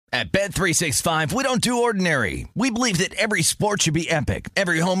At Bet365, we don't do ordinary. We believe that every sport should be epic.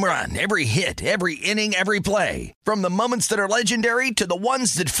 Every home run, every hit, every inning, every play. From the moments that are legendary to the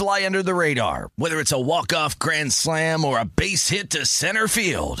ones that fly under the radar. Whether it's a walk-off grand slam or a base hit to center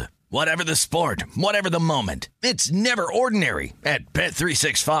field. Whatever the sport, whatever the moment. It's never ordinary at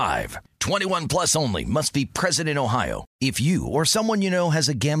Bet365. 21 plus only. Must be present in Ohio. If you or someone you know has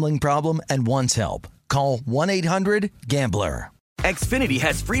a gambling problem and wants help, call 1-800-GAMBLER. Xfinity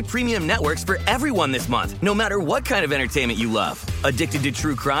has free premium networks for everyone this month, no matter what kind of entertainment you love. Addicted to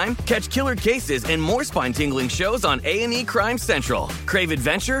true crime? Catch killer cases and more spine-tingling shows on A&E Crime Central. Crave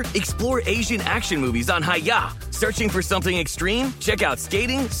adventure? Explore Asian action movies on Hi-YAH. Searching for something extreme? Check out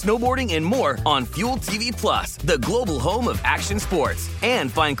skating, snowboarding, and more on Fuel TV Plus, the global home of action sports.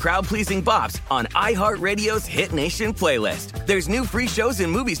 And find crowd-pleasing bops on iHeartRadio's Hit Nation playlist. There's new free shows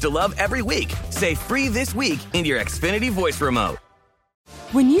and movies to love every week. Say free this week in your Xfinity voice remote.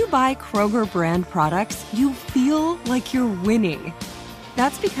 When you buy Kroger brand products, you feel like you're winning.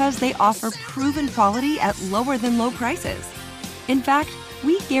 That's because they offer proven quality at lower than low prices. In fact,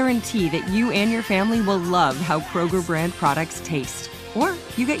 we guarantee that you and your family will love how Kroger brand products taste, or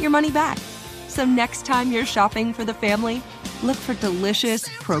you get your money back. So next time you're shopping for the family, look for delicious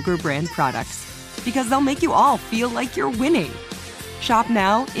Kroger brand products, because they'll make you all feel like you're winning. Shop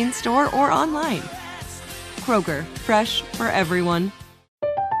now, in-store, or online. Kroger, fresh for everyone.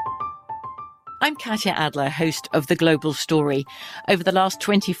 I'm Katya Adler, host of The Global Story. Over the last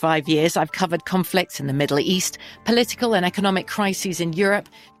 25 years, I've covered conflicts in the Middle East, political and economic crises in Europe,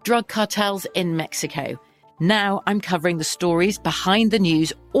 drug cartels in Mexico. Now I'm covering the stories behind the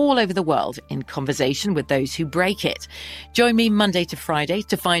news all over the world in conversation with those who break it. Join me Monday to Friday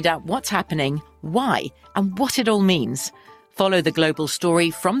to find out what's happening, why, and what it all means. Follow The Global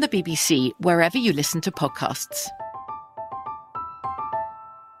Story from the BBC wherever you listen to podcasts.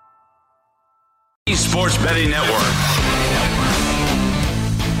 Sports Betting Network.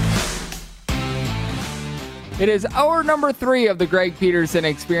 It is hour number 3 of the Greg Peterson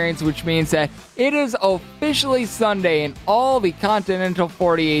Experience, which means that it is officially Sunday in all the continental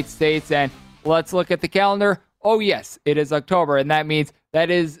 48 states. And let's look at the calendar. Oh, yes, it is October, and that means that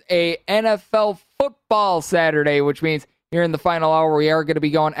is a NFL football Saturday, which means here in the final hour, we are going to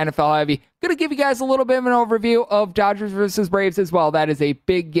be going NFL heavy. Going to give you guys a little bit of an overview of Dodgers versus Braves as well. That is a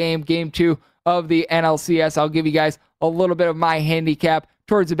big game, game 2 of the NLCS. I'll give you guys a little bit of my handicap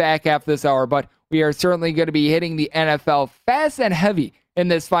towards the back half of this hour, but we are certainly going to be hitting the NFL fast and heavy in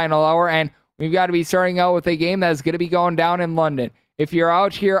this final hour, and we've got to be starting out with a game that is going to be going down in London. If you're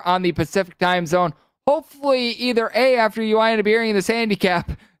out here on the Pacific time zone, hopefully either A, after you wind up hearing this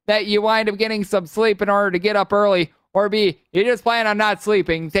handicap, that you wind up getting some sleep in order to get up early, or B, you just plan on not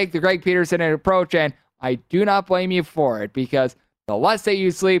sleeping, take the Greg Peterson approach, and I do not blame you for it, because the less that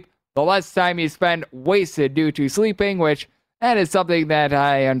you sleep, the less time you spend wasted due to sleeping, which that is something that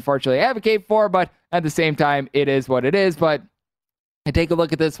I unfortunately advocate for, but at the same time, it is what it is. But take a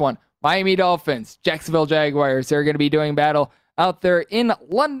look at this one. Miami Dolphins, Jacksonville Jaguars. They're going to be doing battle out there in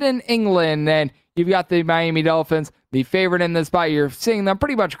London, England. And you've got the Miami Dolphins, the favorite in this spot. You're seeing them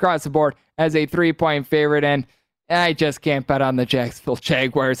pretty much across the board as a 3-point favorite. And I just can't bet on the Jacksonville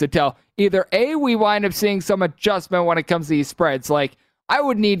Jaguars until either A, we wind up seeing some adjustment when it comes to these spreads. Like, I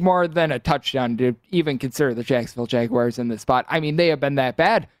would need more than a touchdown to even consider the Jacksonville Jaguars in this spot. I mean, they have been that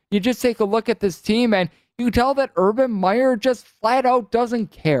bad. You just take a look at this team, and you can tell that Urban Meyer just flat out doesn't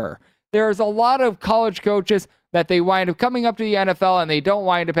care. There's a lot of college coaches that they wind up coming up to the NFL, and they don't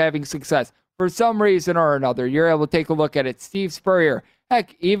wind up having success for some reason or another. You're able to take a look at it. Steve Spurrier.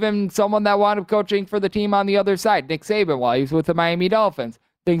 Heck, even someone that wound up coaching for the team on the other side, Nick Saban, while he was with the Miami Dolphins.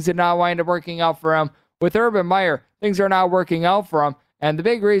 Things did not wind up working out for him. With Urban Meyer, things are not working out for him. And the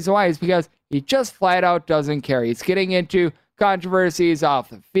big reason why is because he just flat out doesn't care. He's getting into controversies off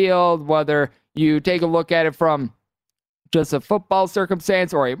the field, whether you take a look at it from just a football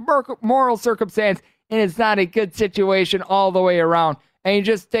circumstance or a moral circumstance, and it's not a good situation all the way around. And you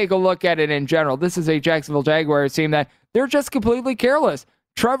just take a look at it in general. This is a Jacksonville Jaguars team that they're just completely careless.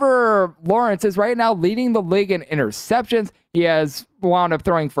 Trevor Lawrence is right now leading the league in interceptions. He has wound up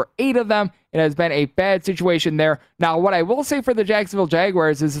throwing for 8 of them. It has been a bad situation there. Now, what I will say for the Jacksonville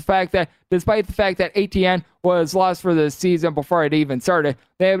Jaguars is the fact that despite the fact that ATN was lost for the season before it even started,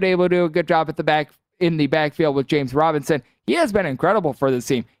 they have been able to do a good job at the back in the backfield with James Robinson. He has been incredible for this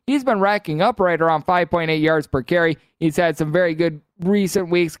team. He's been racking up right around 5.8 yards per carry. He's had some very good recent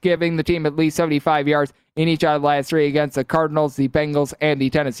weeks, giving the team at least 75 yards in each out of the last 3 against the Cardinals, the Bengals, and the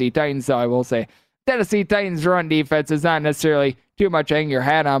Tennessee Titans. So I will say, Tennessee Titans run defense is not necessarily too much hang your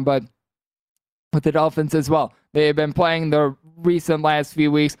hat on, but with the Dolphins as well, they have been playing the recent last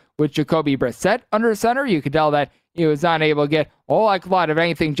few weeks with Jacoby Brissett under center. You could tell that he was not able to get a whole lot of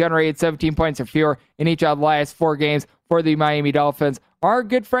anything, generated 17 points or fewer in each of the last 4 games for the Miami Dolphins. Our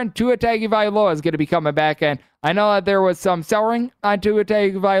good friend Tua Tagovailoa is going to be coming back, and I know that there was some souring on Tua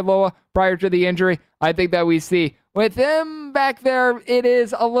Tagovailoa prior to the injury. I think that we see with him back there, it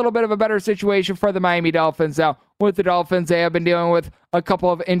is a little bit of a better situation for the Miami Dolphins. Now, with the Dolphins, they have been dealing with a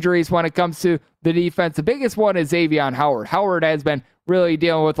couple of injuries when it comes to the defense. The biggest one is Xavier Howard. Howard has been really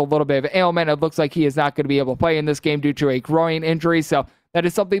dealing with a little bit of ailment. It looks like he is not going to be able to play in this game due to a groin injury, so that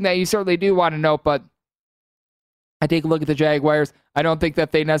is something that you certainly do want to note, but I take a look at the Jaguars. I don't think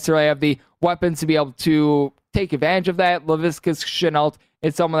that they necessarily have the weapons to be able to take advantage of that. Laviska Shenault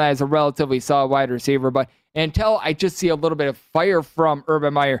is someone that is a relatively solid wide receiver, but until I just see a little bit of fire from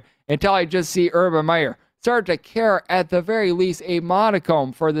Urban Meyer, until I just see Urban Meyer start to care at the very least a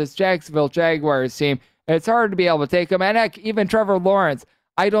modicum for this Jacksonville Jaguars team, it's hard to be able to take him. And heck, even Trevor Lawrence,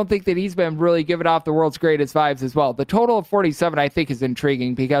 I don't think that he's been really giving off the world's greatest vibes as well. The total of 47, I think, is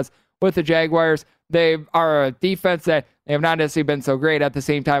intriguing because with the Jaguars, they are a defense that they have not necessarily been so great. At the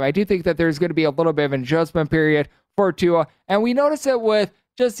same time, I do think that there's going to be a little bit of an adjustment period for Tua, and we notice it with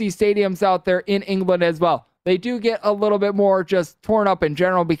just these stadiums out there in England as well. They do get a little bit more just torn up in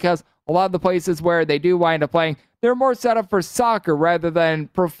general because a lot of the places where they do wind up playing, they're more set up for soccer rather than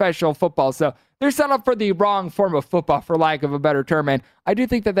professional football. So they're set up for the wrong form of football, for lack of a better term. And I do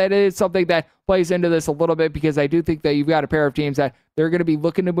think that that is something that plays into this a little bit because I do think that you've got a pair of teams that they're going to be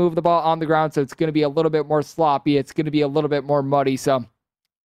looking to move the ball on the ground. So it's going to be a little bit more sloppy. It's going to be a little bit more muddy. So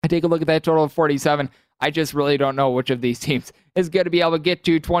I take a look at that total of 47. I just really don't know which of these teams is going to be able to get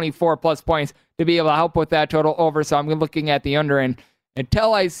to 24 plus points to be able to help with that total over. So I'm looking at the under, and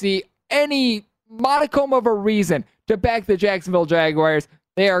until I see any modicum of a reason to back the Jacksonville Jaguars,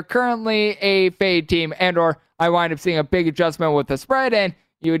 they are currently a fade team, and or I wind up seeing a big adjustment with the spread, and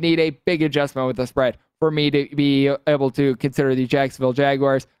you would need a big adjustment with the spread for me to be able to consider the Jacksonville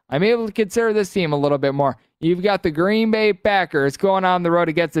Jaguars. I'm able to consider this team a little bit more. You've got the Green Bay Packers going on the road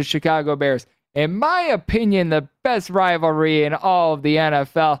against the Chicago Bears. In my opinion, the best rivalry in all of the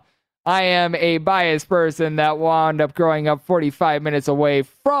NFL. I am a biased person that wound up growing up 45 minutes away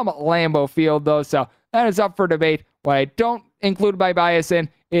from Lambeau Field, though, so that is up for debate. What I don't include my bias in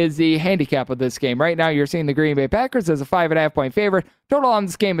is the handicap of this game. Right now, you're seeing the Green Bay Packers as a 5.5-point favorite. Total on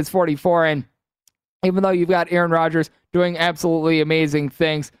this game is 44, and even though you've got Aaron Rodgers doing absolutely amazing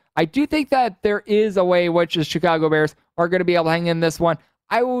things, I do think that there is a way in which the Chicago Bears are going to be able to hang in this one.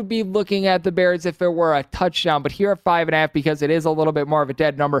 I would be looking at the Bears if it were a touchdown, but here at 5.5, because it is a little bit more of a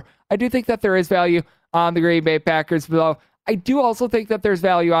dead number, I do think that there is value on the Green Bay Packers, though I do also think that there's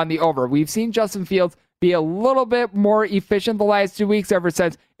value on the over. We've seen Justin Fields be a little bit more efficient the last 2 weeks ever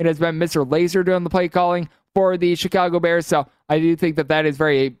since it has been Mr. Laser doing the play calling for the Chicago Bears, so I do think that that is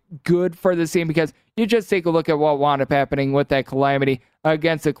very good for this team because you just take a look at what wound up happening with that calamity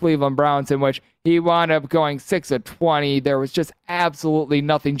against the Cleveland Browns, in which he wound up going 6 of 20. There was just absolutely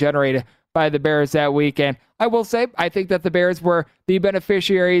nothing generated by the Bears that weekend. I will say, I think that the Bears were the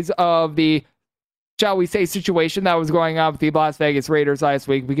beneficiaries of the, shall we say, situation that was going on with the Las Vegas Raiders last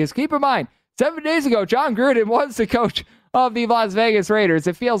week, because keep in mind, 7 days ago, John Gruden was the coach of the Las Vegas Raiders.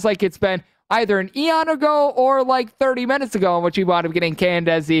 It feels like it's been either an eon ago or like 30 minutes ago in which he wound up getting canned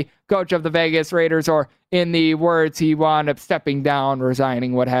as the coach of the Vegas Raiders, or in the words, he wound up stepping down,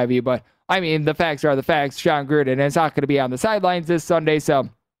 resigning, what have you. But, I mean, the facts are the facts. John Gruden is not going to be on the sidelines this Sunday, so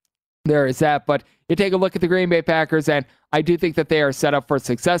there is that. But you take a look at the Green Bay Packers, and I do think that they are set up for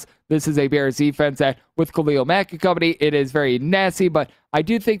success. This is a Bears defense that, with Khalil Mack and company, it is very nasty, but I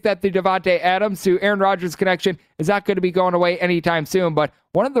do think that the Davante Adams to Aaron Rodgers connection is not going to be going away anytime soon. But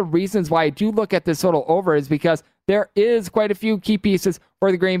one of the reasons why I do look at this total over is because there is quite a few key pieces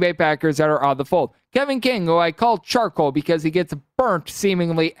for the Green Bay Packers that are on the fold. Kevin King, who I call charcoal because he gets burnt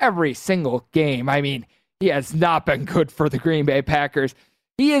seemingly every single game. I mean, he has not been good for the Green Bay Packers.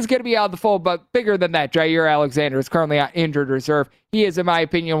 He is going to be out of the fold, but bigger than that, Jair Alexander is currently on injured reserve. He is, in my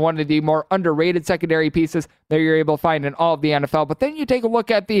opinion, one of the more underrated secondary pieces that you're able to find in all of the NFL. But then you take a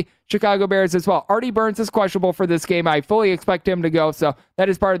look at the Chicago Bears as well. Artie Burns is questionable for this game. I fully expect him to go, so that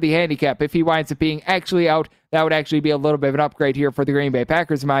is part of the handicap. If he winds up being actually out, that would actually be a little bit of an upgrade here for the Green Bay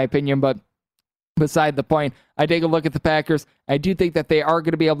Packers, in my opinion. But beside the point, I take a look at the Packers. I do think that they are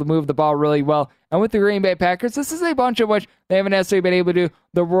going to be able to move the ball really well. And with the Green Bay Packers, this is a bunch of which they haven't necessarily been able to do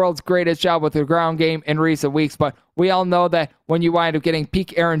the world's greatest job with the ground game in recent weeks. But we all know that when you wind up getting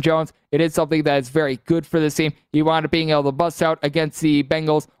peak Aaron Jones, it is something that is very good for this team. You wind up being able to bust out against the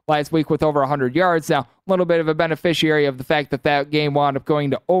Bengals last week with over 100 yards. Now, a little bit of a beneficiary of the fact that that game wound up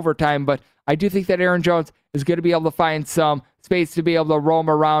going to overtime, but I do think that Aaron Jones is going to be able to find some space to be able to roam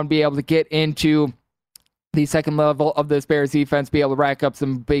around, be able to get into the second level of this Bears defense, be able to rack up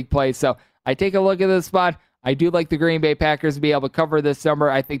some big plays. So I take a look at this spot. I do like the Green Bay Packers to be able to cover this number.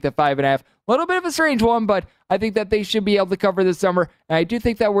 I think the 5.5, a little bit of a strange one, but I think that they should be able to cover this number. And I do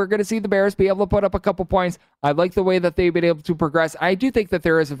think that we're going to see the Bears be able to put up a couple points. I like the way that they've been able to progress. I do think that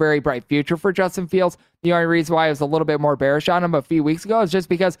there is a very bright future for Justin Fields. The only reason why I was a little bit more bearish on him a few weeks ago is just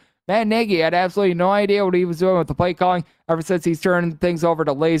because Matt Nagy had absolutely no idea what he was doing with the play calling. Ever since he's turned things over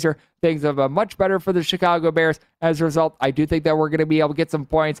to Laser, things have been much better for the Chicago Bears. As a result, I do think that we're going to be able to get some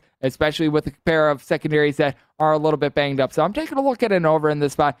points, especially with a pair of secondaries that are a little bit banged up. So I'm taking a look at an over in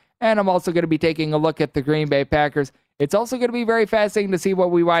this spot, and I'm also going to be taking a look at the Green Bay Packers. It's also going to be very fascinating to see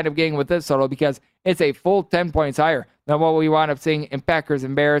what we wind up getting with this total because it's a full 10 points higher than what we wind up seeing in Packers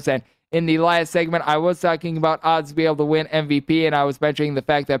and Bears. And in the last segment, I was talking about odds to be able to win MVP, and I was mentioning the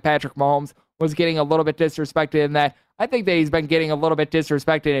fact that Patrick Mahomes was getting a little bit disrespected in that. I think that he's been getting a little bit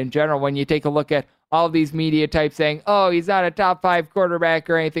disrespected in general when you take a look at all of these media types saying, oh, he's not a top 5 quarterback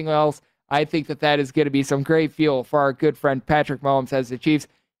or anything else. I think that that is going to be some great fuel for our good friend Patrick Mahomes as the Chiefs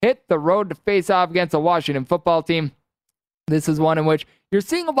hit the road to face off against the Washington football team. This is one in which you're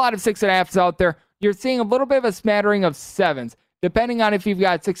seeing a lot of 6.5s out there. You're seeing a little bit of a smattering of 7s. Depending on if you've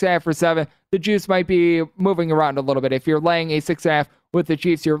got 6.5 or 7, the juice might be moving around a little bit. If you're laying a 6.5 with the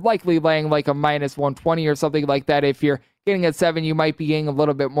Chiefs, you're likely laying like a minus 120 or something like that. If you're getting a 7, you might be getting a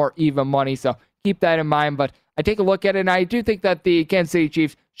little bit more even money. So keep that in mind. But I take a look at it, and I do think that the Kansas City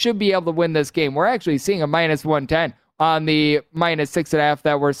Chiefs should be able to win this game. We're actually seeing a minus 110 on the minus 6.5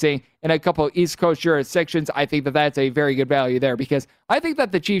 that we're seeing in a couple of East Coast jurisdictions. I think that that's a very good value there because I think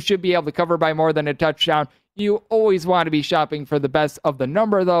that the Chiefs should be able to cover by more than a touchdown. You always want to be shopping for the best of the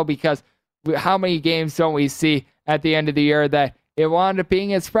number, though, because how many games don't we see at the end of the year that it wound up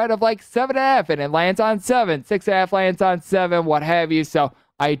being a spread of like 7.5 and it lands on 7, 6.5 lands on 7, what have you. So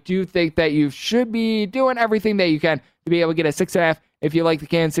I do think that you should be doing everything that you can to be able to get a 6.5 if you like the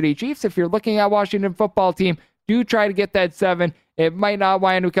Kansas City Chiefs. If you're looking at Washington football team, do try to get that 7. It might not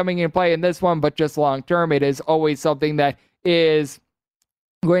wind up coming into play in this one, but just long term, it is always something that is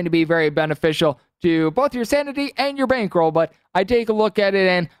going to be very beneficial to both your sanity and your bankroll. But I take a look at it,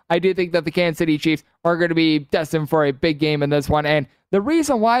 and I do think that the Kansas City Chiefs are going to be destined for a big game in this one. And the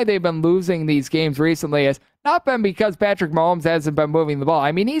reason why they've been losing these games recently has not been because Patrick Mahomes hasn't been moving the ball.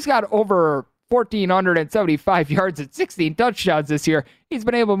 I mean, he's got over 1,475 yards and 16 touchdowns this year. He's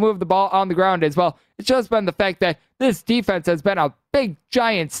been able to move the ball on the ground as well. It's just been the fact that this defense has been a big,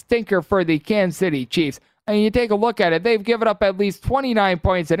 giant stinker for the Kansas City Chiefs. And you take a look at it, they've given up at least 29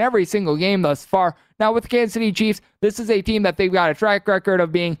 points in every single game thus far. Now with the Kansas City Chiefs, this is a team that they've got a track record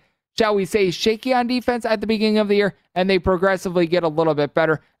of being, shall we say, shaky on defense at the beginning of the year, and they progressively get a little bit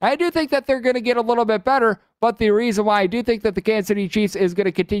better. I do think that they're going to get a little bit better, but the reason why I do think that the Kansas City Chiefs is going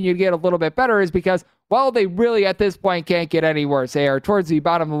to continue to get a little bit better is because, well, they really at this point can't get any worse. They are towards the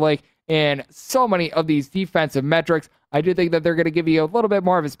bottom of the league in so many of these defensive metrics. I do think that they're going to give you a little bit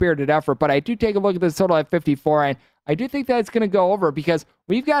more of a spirited effort, but I do take a look at this total at 54, and I do think that it's going to go over because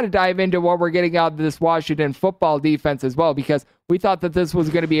we've got to dive into what we're getting out of this Washington football defense as well, because we thought that this was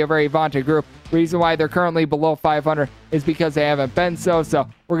going to be a very vaunted group. Reason why they're currently below 500 is because they haven't been so. So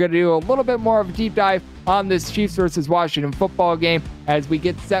we're going to do a little bit more of a deep dive on this Chiefs versus Washington football game as we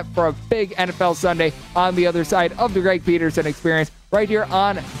get set for a big NFL Sunday on the other side of the Greg Peterson Experience right here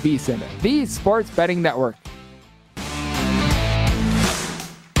on VSiN, the Sports Betting Network.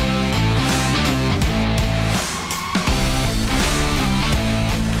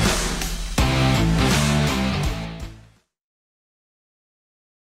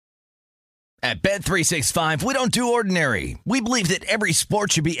 At Bet365, we don't do ordinary. We believe that every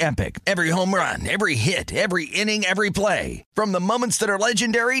sport should be epic. Every home run, every hit, every inning, every play. From the moments that are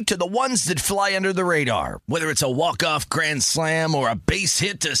legendary to the ones that fly under the radar. Whether it's a walk-off grand slam or a base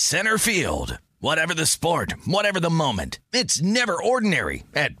hit to center field. Whatever the sport, whatever the moment. It's never ordinary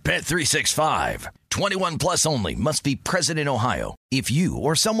at Bet365. 21 plus only. Must be present in Ohio. If you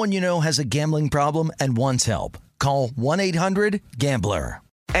or someone you know has a gambling problem and wants help, call 1-800-GAMBLER.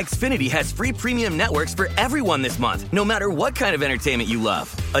 Xfinity has free premium networks for everyone this month, no matter what kind of entertainment you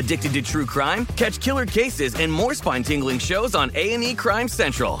love. Addicted to true crime? Catch killer cases and more spine-tingling shows on A&E Crime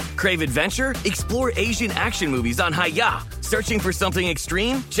Central. Crave adventure? Explore Asian action movies on Hi-YAH. Searching for something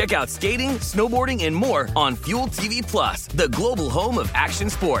extreme? Check out skating, snowboarding, and more on Fuel TV Plus, the global home of action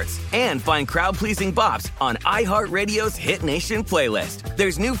sports. And find crowd-pleasing bops on iHeartRadio's Hit Nation playlist.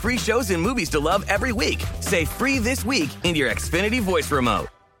 There's new free shows and movies to love every week. Say free this week in your Xfinity voice remote.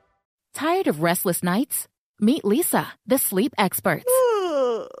 Tired of restless nights? Meet Leesa, the sleep experts.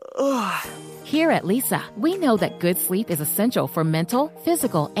 Here at Leesa, we know that good sleep is essential for mental,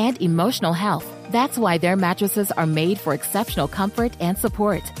 physical, and emotional health. That's why their mattresses are made for exceptional comfort and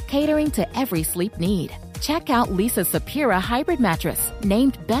support, catering to every sleep need. Check out Leesa's Sapira Hybrid Mattress,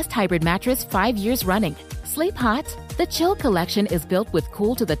 named Best Hybrid Mattress 5 years running. Sleep hot? The Chill Collection is built with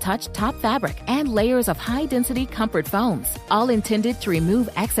cool-to-the-touch top fabric and layers of high-density comfort foams, all intended to remove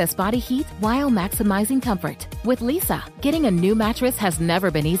excess body heat while maximizing comfort. With Leesa, getting a new mattress has never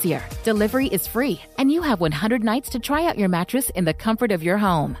been easier. Delivery is free, and you have 100 nights to try out your mattress in the comfort of your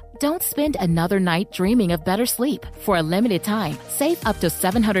home. Don't spend another night dreaming of better sleep. For a limited time, save up to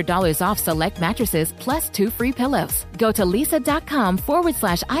 $700 off select mattresses plus 2 free pillows. Go to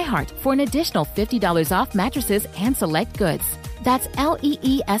leesa.com/iHeart for an additional $50 off mattresses and select goods. That's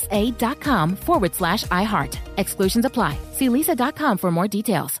LEESA.com/iHeart. Exclusions apply. See leesa.com for more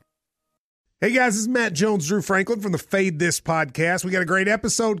details. Hey guys, this is Matt Jones, Drew Franklin from the Fade This podcast. We got a great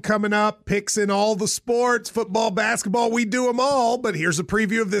episode coming up, picks in all the sports, football, basketball, we do them all, but here's a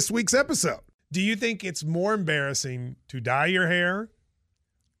preview of this week's episode. Do you think it's more embarrassing to dye your hair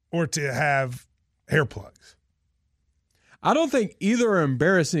or to have hair plugs? I don't think either are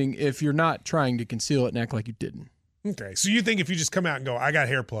embarrassing if you're not trying to conceal it and act like you didn't. Okay, so you think if you just come out and go, I got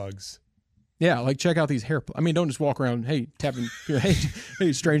hair plugs. Yeah, like check out these hair plugs. I mean, don't just walk around, hey, tapping,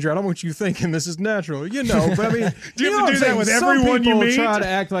 hey, stranger, I don't want you thinking this is natural, but I mean. Do you have to do that with everyone you meet? Some people try to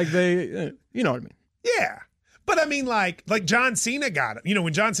act like they, you know what I mean. Yeah, but I mean, like John Cena got it. You know,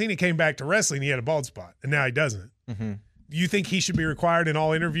 when John Cena came back to wrestling, he had a bald spot, and now he doesn't. Mm-hmm. You think he should be required in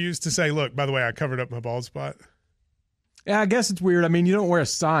all interviews to say, look, by the way, I covered up my bald spot? Yeah, I guess it's weird. I mean, you don't wear a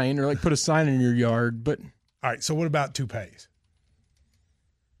sign or like put a sign in your yard, but. All right, so what about toupees?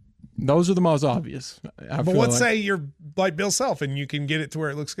 Those are the most obvious. But let's say you're like Bill Self and you can get it to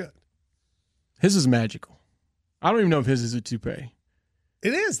where it looks good. His is magical. I don't even know if his is a toupee.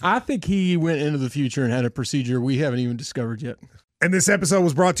 It is. I think he went into the future and had a procedure we haven't even discovered yet. And this episode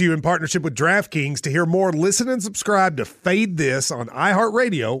was brought to you in partnership with DraftKings. To hear more, listen and subscribe to Fade This on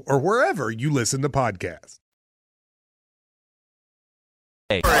iHeartRadio or wherever you listen to podcasts.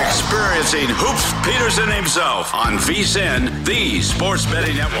 We're experiencing Hoops Peterson himself on VSiN, the Sports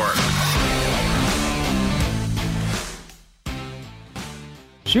Betting Network.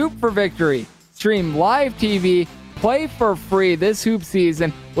 Shoot for victory. Stream live TV. Play for free this hoop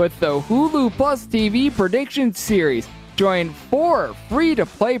season with the Hulu Plus TV Prediction Series. Join 4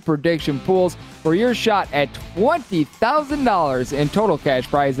 free-to-play prediction pools for your shot at $20,000 in total cash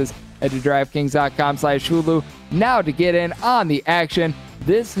prizes. Head to DraftKings.com/Hulu now to get in on the action.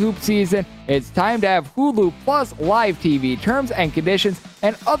 This hoop season, it's time to have Hulu Plus live TV. Terms and conditions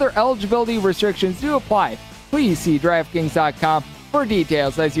and other eligibility restrictions do apply. Please see DraftKings.com for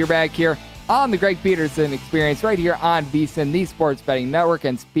details as you're back here on the Greg Peterson Experience right here on VSiN, the Sports Betting Network.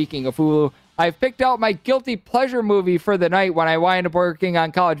 And speaking of Hulu, I've picked out my guilty pleasure movie for the night when I wind up working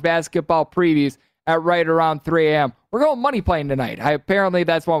on college basketball previews at right around 3 a.m. We're going money playing tonight. Apparently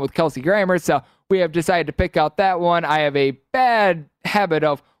that's one with Kelsey Grammer, so we have decided to pick out that one. I have a bad habit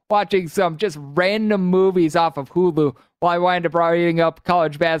of watching some just random movies off of Hulu while I wind up writing up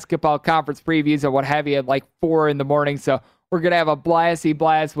college basketball conference previews and what have you at like 4 in the morning. So we're going to have a blasty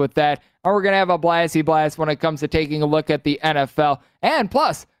blast with that. And we're going to have a blasty blast when it comes to taking a look at the NFL. And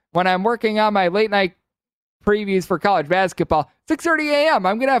plus, when I'm working on my late night previews for college basketball, 6:30 a.m.,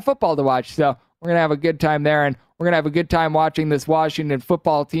 I'm going to have football to watch. So we're going to have a good time there. And we're going to have a good time watching this Washington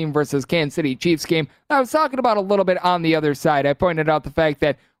football team versus Kansas City Chiefs game. I was talking about a little bit on the other side. I pointed out the fact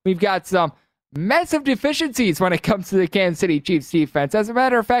that we've got some massive deficiencies when it comes to the Kansas City Chiefs defense. As a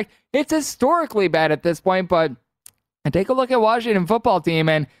matter of fact, it's historically bad at this point, but take a look at Washington football team,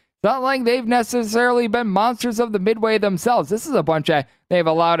 and it's not like they've necessarily been monsters of the midway themselves. This is a bunch that they've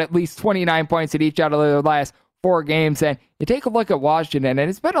allowed at least 29 points in each out of their last 4 games, and you take a look at Washington, and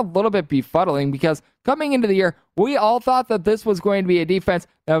it's been a little bit befuddling because coming into the year, we all thought that this was going to be a defense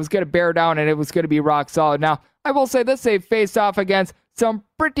that was going to bear down and it was going to be rock solid. Now, I will say this, they've faced off against some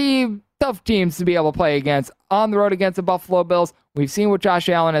pretty tough teams to be able to play against. On the road against the Buffalo Bills, we've seen what Josh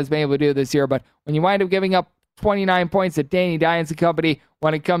Allen has been able to do this year, but when you wind up giving up 29 points to Danny Dimes and company,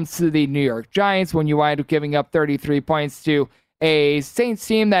 when it comes to the New York Giants, when you wind up giving up 33 points to a Saints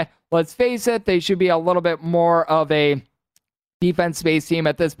team that, let's face it, they should be a little bit more of a defense-based team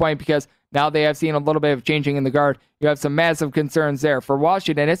at this point because now they have seen a little bit of changing in the guard. You have some massive concerns there. For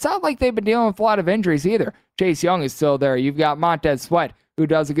Washington, it's not like they've been dealing with a lot of injuries either. Chase Young is still there. You've got Montez Sweat, who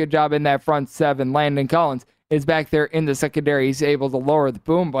does a good job in that front seven. Landon Collins is back there in the secondary. He's able to lower the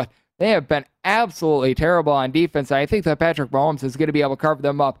boom, but they have been absolutely terrible on defense. I think that Patrick Mahomes is going to be able to carve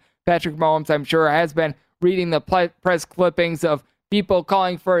them up. Patrick Mahomes, I'm sure, has been reading the press clippings of people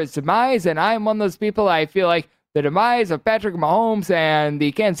calling for his demise, and I'm one of those people. I feel like the demise of Patrick Mahomes and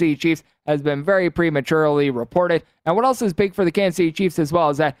the Kansas City Chiefs has been very prematurely reported. And what else is big for the Kansas City Chiefs as well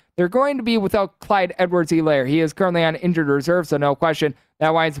is that they're going to be without Clyde Edwards-Helaire. He is currently on injured reserve, so no question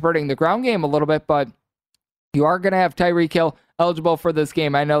that winds up hurting the ground game a little bit, but you are going to have Tyreek Hill eligible for this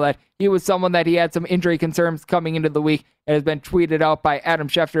game. I know that he was someone that he had some injury concerns coming into the week. It has been tweeted out by Adam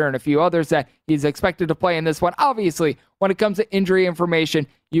Schefter and a few others that he's expected to play in this one. Obviously, when it comes to injury information,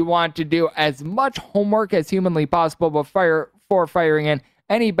 you want to do as much homework as humanly possible before firing in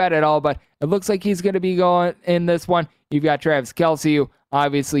any bet at all, but it looks like he's going to be going in this one. You've got Travis Kelce, who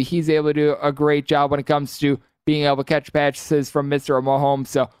obviously he's able to do a great job when it comes to being able to catch passes from Mr. Mahomes.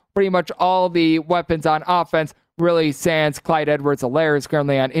 So pretty much all the weapons on offense, really sans Clyde Edwards-Helaire is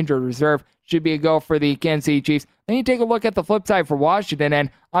currently on injured reserve. Should be a go for the Kansas City Chiefs. Then you take a look at the flip side for Washington, and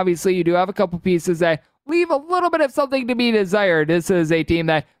obviously you do have a couple pieces that leave a little bit of something to be desired. This is a team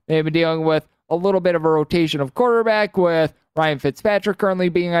that they've been dealing with a little bit of a rotation of quarterback, with Ryan Fitzpatrick currently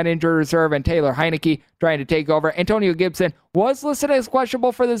being on injured reserve and Taylor Heineke trying to take over. Antonio Gibson was listed as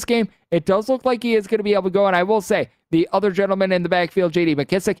questionable for this game. It does look like he is going to be able to go, and I will say, the other gentleman in the backfield, J.D.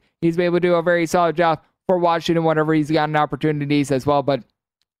 McKissick, he's been able to do a very solid job for Washington whenever he's gotten opportunities as well. But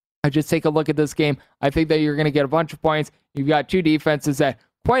I just take a look at this game. I think that you're going to get a bunch of points. You've got two defenses that,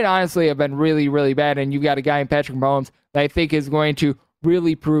 quite honestly, have been really, really bad, and you've got a guy in Patrick Mahomes that I think is going to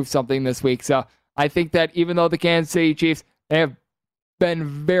really prove something this week. So I think that even though the Kansas City Chiefs, they have been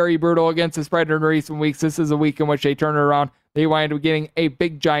very brutal against the spread in recent weeks, this is a week in which they turn it around. They wind up getting a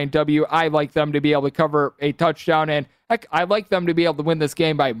big, giant W. I like them to be able to cover a touchdown, and heck, I like them to be able to win this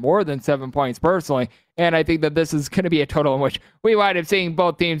game by more than 7 points personally. And I think that this is going to be a total in which we wind up seeing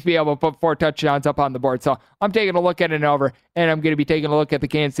both teams be able to put 4 touchdowns up on the board. So I'm taking a look at an over, and I'm going to be taking a look at the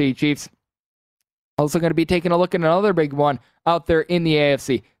Kansas City Chiefs. Also going to be taking a look at another big one out there in the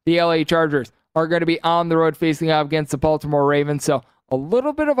AFC. The LA Chargers are going to be on the road facing off against the Baltimore Ravens. So a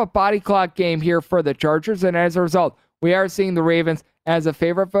little bit of a body clock game here for the Chargers, and as a result, we are seeing the Ravens as a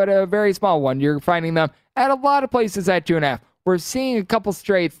favorite, but a very small one. You're finding them at a lot of places at 2.5. We're seeing a couple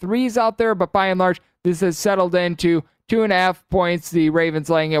straight threes out there, but by and large, this has settled into 2.5 points. The Ravens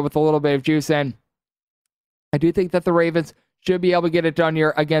laying it with a little bit of juice, and I do think that the Ravens should be able to get it done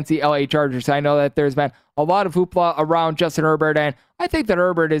here against the LA Chargers. I know that there's been a lot of hoopla around Justin Herbert, and I think that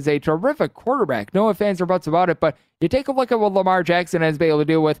Herbert is a terrific quarterback. No ifs, ands, or buts about it, but you take a look at what Lamar Jackson has been able to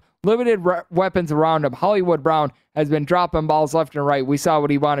do with limited weapons around him. Hollywood Brown has been dropping balls left and right. We saw what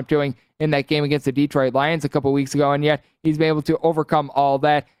he wound up doing in that game against the Detroit Lions a couple weeks ago, and yet he's been able to overcome all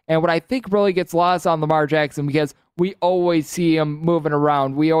that. And what I think really gets lost on Lamar Jackson, because we always see him moving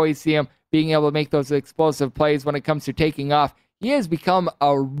around. We always see him being able to make those explosive plays when it comes to taking off. He has become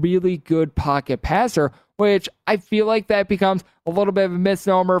a really good pocket passer, which I feel like that becomes a little bit of a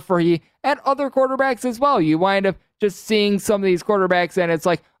misnomer for he and other quarterbacks as well. You wind up just seeing some of these quarterbacks, and it's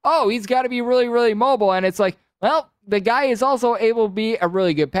like, oh, he's got to be really, really mobile. And it's like, well, the guy is also able to be a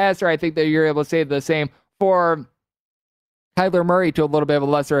really good passer. I think that you're able to say the same for Kyler Murray to a little bit of a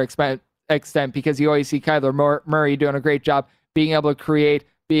lesser extent, because you always see Kyler Murray doing a great job being able to create,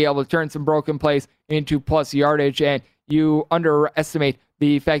 be able to turn some broken plays into plus yardage, and you underestimate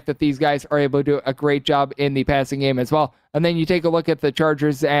the fact that these guys are able to do a great job in the passing game as well. And then you take a look at the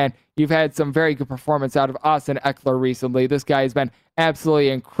Chargers, and you've had some very good performance out of Austin Eckler recently. This guy has been absolutely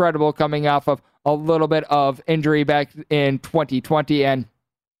incredible, coming off of a little bit of injury back in 2020, and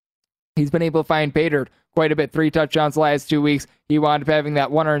he's been able to find pay dirt quite a bit. 3 touchdowns the last 2 weeks. He wound up having that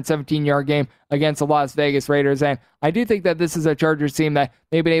 117-yard game against the Las Vegas Raiders, and I do think that this is a Chargers team that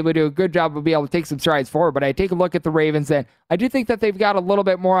they've been able to do a good job of being able to take some strides forward. But I take a look at the Ravens, and I do think that they've got a little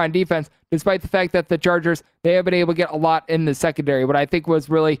bit more on defense, despite the fact that the Chargers, they have been able to get a lot in the secondary. What I think was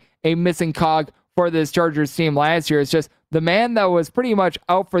really a missing cog for this Chargers team last year is just the man that was pretty much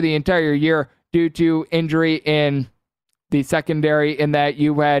out for the entire year due to injury in the secondary, in that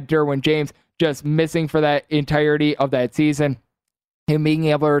you had Derwin James just missing for that entirety of that season. Him being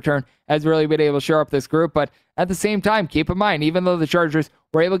able to return has really been able to shore up this group. But at the same time, keep in mind, even though the Chargers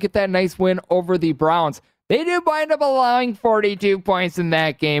were able to get that nice win over the Browns, they did wind up allowing 42 points in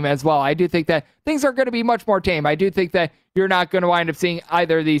that game as well. I do think that things are going to be much more tame. I do think that you're not going to wind up seeing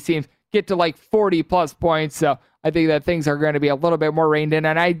either of these teams get to like 40 plus points. So I think that things are going to be a little bit more reined in.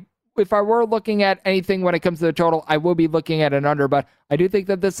 And if I were looking at anything when it comes to the total, I will be looking at an under, but I do think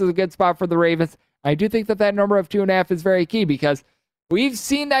that this is a good spot for the Ravens. I do think that that number of 2.5 is very key, because we've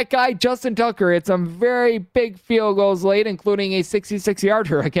seen that guy, Justin Tucker, hit some very big field goals late, including a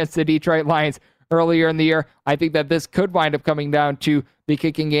 66-yarder against the Detroit Lions earlier in the year. I think that this could wind up coming down to the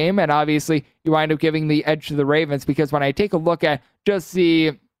kicking game, and obviously you wind up giving the edge to the Ravens, because when I take a look at just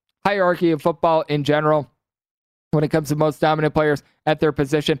the hierarchy of football in general, when it comes to most dominant players at their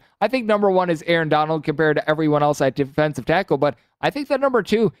position, I think number one is Aaron Donald compared to everyone else at defensive tackle. But I think that number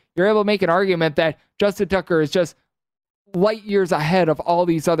two, you're able to make an argument that Justin Tucker is just light years ahead of all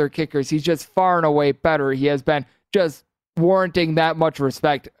these other kickers. He's just far and away better. He has been just warranting that much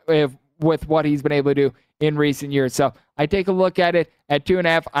respect with what he's been able to do in recent years. So I take a look at it at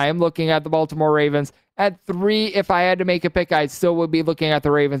 2.5. I am looking at the Baltimore Ravens. At 3, if I had to make a pick, I still would be looking at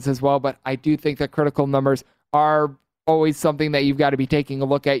the Ravens as well. But I do think that critical numbers are always something that you've got to be taking a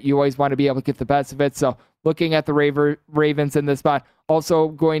look at. You always want to be able to get the best of it. So looking at the Ravens in this spot, also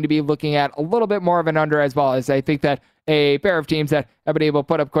going to be looking at a little bit more of an under, as well as I think that a pair of teams that have been able to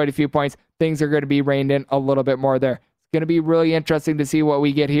put up quite a few points, things are going to be reined in a little bit more there. It's going to be really interesting to see what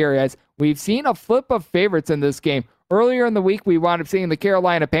we get here, as we've seen a flip of favorites in this game. Earlier in the week, we wound up seeing the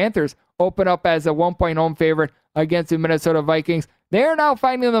Carolina Panthers open up as a 1-point home favorite against the Minnesota Vikings. They are now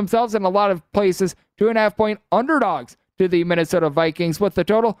finding themselves in a lot of places 2.5-point underdogs to the Minnesota Vikings, with the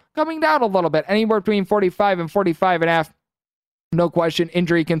total coming down a little bit, anywhere between 45 and 45.5. No question,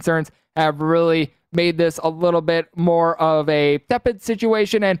 injury concerns have really made this a little bit more of a tepid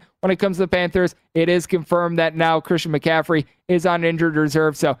situation. And when it comes to the Panthers, it is confirmed that now Christian McCaffrey is on injured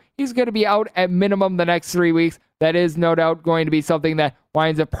reserve, so he's going to be out at minimum the next 3 weeks. That is no doubt going to be something that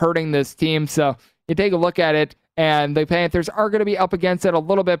winds up hurting this team. So you take a look at it, and the Panthers are going to be up against it a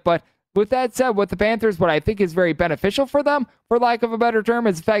little bit. But with that said, with the Panthers, what I think is very beneficial for them, for lack of a better term,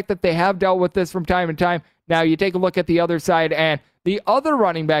 is the fact that they have dealt with this from time to time. Now you take a look at the other side, and the other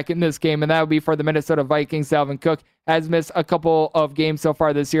running back in this game, and that would be for the Minnesota Vikings, Dalvin Cook, has missed a couple of games so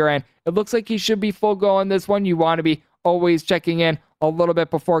far this year, and it looks like he should be full go on this one. You want to be always checking in a little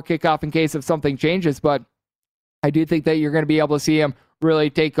bit before kickoff in case if something changes, but I do think that you're going to be able to see him really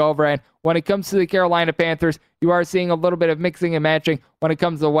take over. And when it comes to the Carolina Panthers, you are seeing a little bit of mixing and matching when it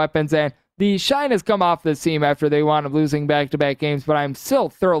comes to weapons, and the shine has come off this team after they wound up losing back-to-back games, but I'm still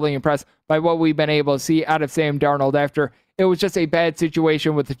thoroughly impressed by what we've been able to see out of Sam Darnold after it was just a bad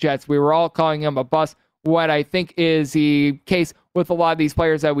situation with the Jets. We were all calling him a bust. What I think is the case with a lot of these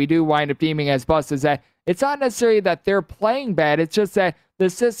players that we do wind up deeming as busts is that it's not necessarily that they're playing bad. It's just that the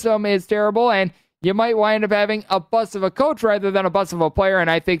system is terrible, and you might wind up having a bust of a coach rather than a bust of a player.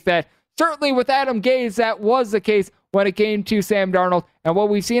 And I think that certainly with Adam Gase, that was the case when it came to Sam Darnold. And what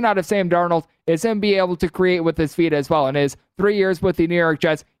we've seen out of Sam Darnold is him be able to create with his feet as well. In his 3 years with the New York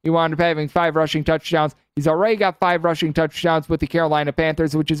Jets, he wound up having 5 rushing touchdowns. He's already got 5 rushing touchdowns with the Carolina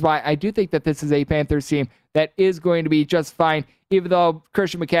Panthers, which is why I do think that this is a Panthers team that is going to be just fine, even though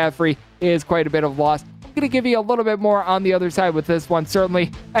Christian McCaffrey is quite a bit of loss. I'm going to give you a little bit more on the other side with this one.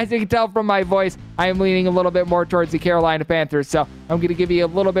 Certainly, as you can tell from my voice, I am leaning a little bit more towards the Carolina Panthers. So I'm going to give you a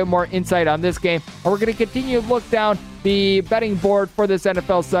little bit more insight on this game. And we're going to continue to look down the betting board for this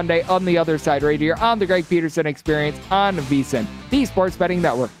NFL Sunday on the other side right here on the Greg Peterson Experience on VSiN, the Sports Betting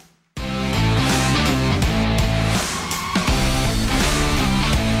Network.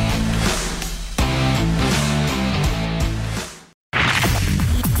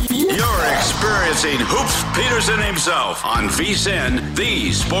 Experiencing Hoops Peterson himself on VSiN,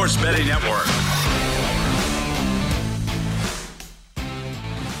 the Sports Betting Network.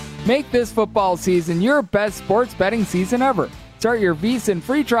 Make this football season your best sports betting season ever. Start your VSiN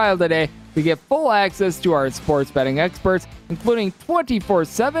free trial today to get full access to our sports betting experts, including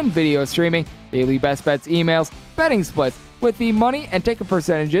 24/7 video streaming, daily best bets emails, betting splits with the money and ticket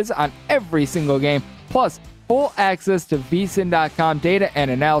percentages on every single game, plus full access to VSiN.com data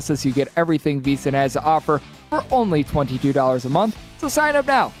and analysis. You get everything VSiN has to offer for only $22 a month. So sign up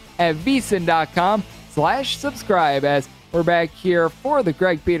now at VSiN.com/subscribe, as we're back here for the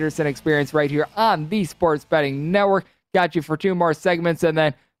Greg Peterson Experience right here on the Sports Betting Network. Got you for 2 more segments, and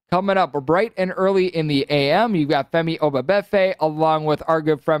then coming up bright and early in the AM, you've got Femi Obabefe along with our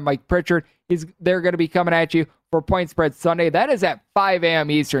good friend Mike Pritchard. They're going to be coming at you for Point Spread Sunday. That is at 5 a.m.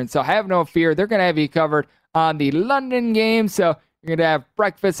 Eastern, so have no fear. They're going to have you covered on the London game. So you're going to have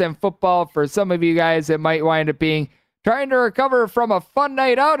breakfast and football. For some of you guys, it might wind up being trying to recover from a fun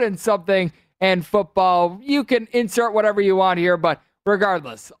night out and something and football. You can insert whatever you want here, but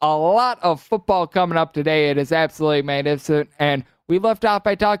regardless, a lot of football coming up today. It is absolutely magnificent. And we left off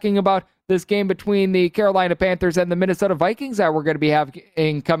by talking about this game between the Carolina Panthers and the Minnesota Vikings that we're going to be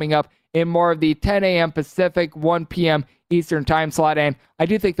having coming up in more of the 10 a.m. Pacific, 1 p.m. Eastern time slot. And I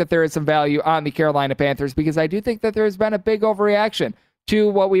do think that there is some value on the Carolina Panthers because I do think that there's been a big overreaction to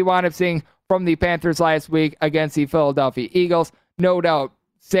what we wound up seeing from the Panthers last week against the Philadelphia Eagles. No doubt,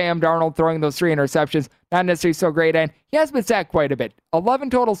 Sam Darnold throwing those 3 interceptions, not necessarily so great, and he has been sacked quite a bit. 11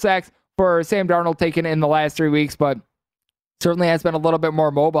 total sacks for Sam Darnold taken in the last 3 weeks, but certainly has been a little bit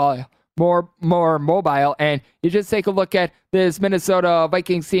more mobile. And you just take a look at this Minnesota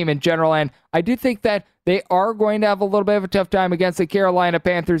Vikings team in general, and I do think that they are going to have a little bit of a tough time against the Carolina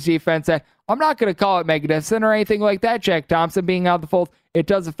Panthers defense. That I'm not going to call it magnificent or anything like that. Jack Thompson being out of the fold, it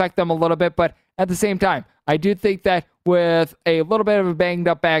does affect them a little bit, but at the same time, I do think that with a little bit of a banged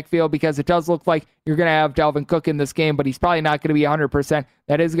up backfield, because it does look like you're going to have Dalvin Cook in this game, but he's probably not going to be 100%.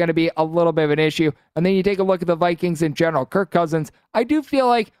 That is going to be a little bit of an issue. And then you take a look at the Vikings in general. Kirk Cousins, I do feel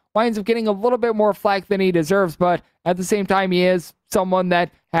like winds up getting a little bit more flack than he deserves, but at the same time, he is someone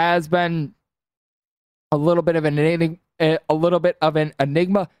that has been a little bit of an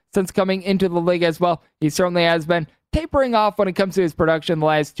enigma since coming into the league as well. He certainly has been tapering off when it comes to his production the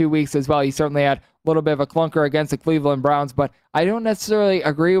last 2 weeks as well. He certainly had a little bit of a clunker against the Cleveland Browns, but I don't necessarily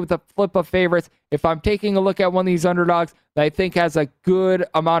agree with the flip of favorites. If I'm taking a look at one of these underdogs that I think has a good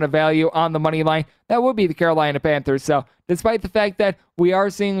amount of value on the money line, that would be the Carolina Panthers. So despite the fact that we are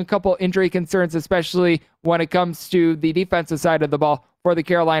seeing a couple injury concerns, especially when it comes to the defensive side of the ball for the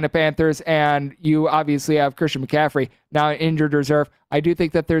Carolina Panthers, and you obviously have Christian McCaffrey now injured reserve, I do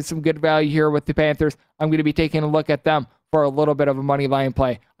think that there's some good value here with the Panthers. I'm going to be taking a look at them for a little bit of a money line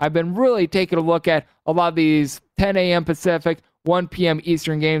play. I've been really taking a look at a lot of these 10 a.m. Pacific, 1 p.m.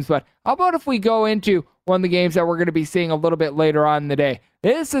 Eastern games, but how about if we go into one of the games that we're going to be seeing a little bit later on in the day?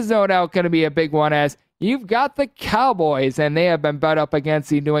 This is no doubt going to be a big one, as you've got the Cowboys, and they have been bet up against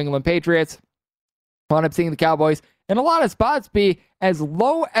the New England Patriots. Wound up seeing the Cowboys in a lot of spots be as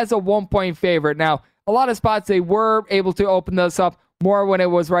low as a 1-point favorite. Now, a lot of spots they were able to open this up more when it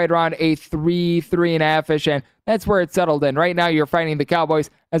was right around a 3.5-ish, and that's where it settled in. Right now, you're finding the Cowboys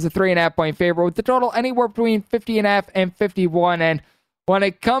as a 3.5-point favorite with the total anywhere between 50.5 and 51. And when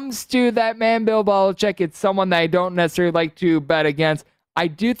it comes to that man, Bill Belichick, it's someone that I don't necessarily like to bet against. I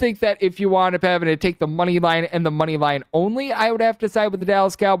do think that if you wound up having to take the money line and the money line only, I would have to side with the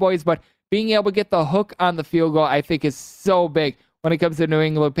Dallas Cowboys, but being able to get the hook on the field goal, I think, is so big when it comes to New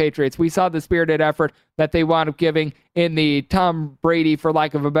England Patriots. We saw the spirited effort that they wound up giving in the Tom Brady, for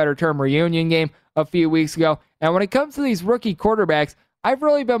lack of a better term, reunion game a few weeks ago. And when it comes to these rookie quarterbacks, I've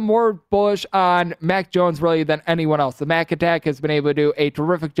really been more bullish on Mac Jones really than anyone else. The Mac attack has been able to do a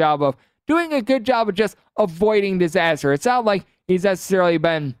terrific job of doing a good job of just avoiding disaster. It's not like he's necessarily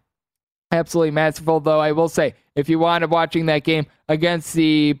been absolutely masterful, though I will say, if you wound up watching that game against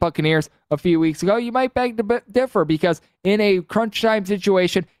the Buccaneers a few weeks ago, you might beg to differ, because in a crunch time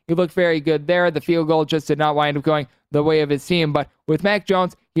situation, he looked very good there. The field goal just did not wind up going the way of his team. But with Mac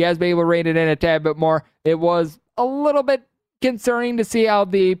Jones, he has been able to rein it in a tad bit more. It was a little bit concerning to see how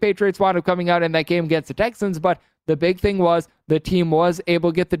the Patriots wound up coming out in that game against the Texans, but the big thing was the team was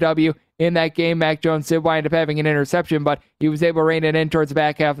able to get the W in that game. Mac Jones did wind up having an interception, but he was able to rein it in towards the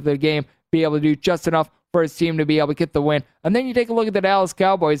back half of the game, be able to do just enough for his team to be able to get the win. And then you take a look at the Dallas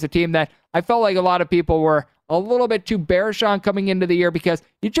Cowboys, a team that I felt like a lot of people were a little bit too bearish on coming into the year, because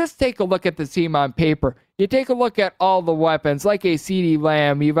you just take a look at the team on paper. You take a look at all the weapons, like a CeeDee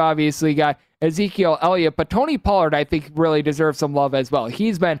Lamb. You've obviously got Ezekiel Elliott, but Tony Pollard, I think, really deserves some love as well.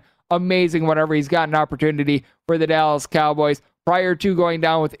 He's been amazing whenever he's got an opportunity for the Dallas Cowboys. Prior to going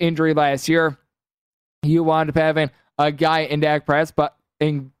down with injury last year, you wound up having a guy in Dak Prescott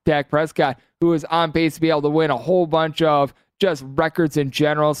who was on pace to be able to win a whole bunch of just records in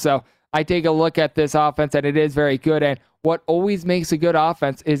general. So I take a look at this offense, and it is very good. And what always makes a good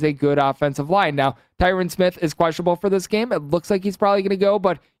offense is a good offensive line. Now, Tyron Smith is questionable for this game. It looks like he's probably going to go,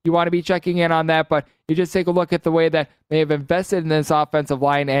 but you want to be checking in on that. But you just take a look at the way that they have invested in this offensive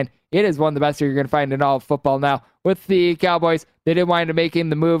line, and it is one of the best you're going to find in all of football. Now, with the Cowboys, they did wind up making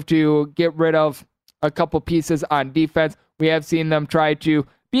the move to get rid of a couple pieces on defense. We have seen them try to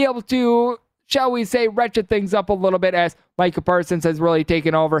be able to, shall we say, ratchet things up a little bit, as Micah Parsons has really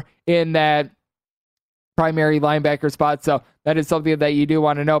taken over in that primary linebacker spot. So that is something that you do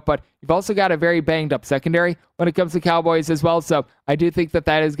want to note. But you've also got a very banged up secondary when it comes to Cowboys as well. So I do think that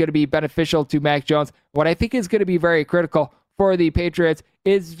that is going to be beneficial to Mac Jones. What I think is going to be very critical for the Patriots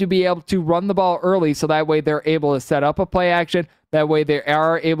is to be able to run the ball early, so that way they're able to set up a play action. That way they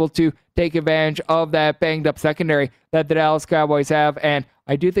are able to take advantage of that banged up secondary that the Dallas Cowboys have. And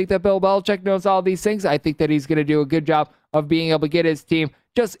I do think that Bill Belichick knows all these things. I think that he's going to do a good job of being able to get his team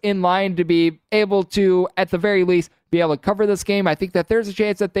just in line to be able to, at the very least, be able to cover this game. I think that there's a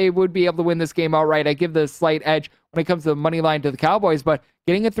chance that they would be able to win this game outright. I give the slight edge when it comes to the money line to the Cowboys, but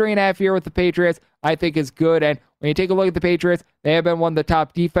getting a 3.5 here with the Patriots, I think is good. And when you take a look at the Patriots, they have been one of the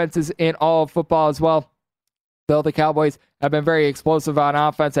top defenses in all of football as well. though the Cowboys have been very explosive on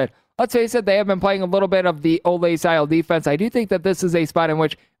offense. And let's face it, they have been playing a little bit of the Ole style defense. I do think that this is a spot in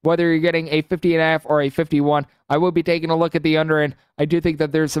which, whether you're getting a 50.5 or a 51, I will be taking a look at the under, and I do think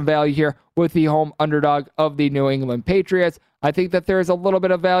that there's some value here with the home underdog of the New England Patriots. I think that there's a little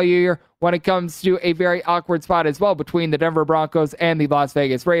bit of value here when it comes to a very awkward spot as well between the Denver Broncos and the Las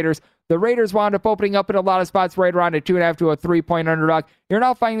Vegas Raiders. The Raiders wound up opening up in a lot of spots right around a 2.5 to a 3-point underdog. You're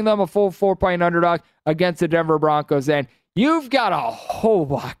now finding them a full 4-point underdog against the Denver Broncos, and you've got a whole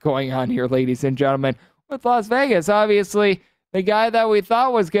lot going on here, ladies and gentlemen, with Las Vegas. Obviously, the guy that we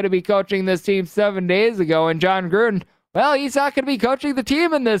thought was going to be coaching this team 7 days ago, and John Gruden, well, he's not going to be coaching the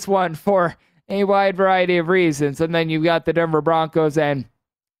team in this one for a wide variety of reasons. And then you've got the Denver Broncos, and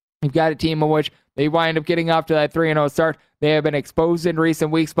you've got a team in which they wind up getting off to that 3-0 start. They have been exposed in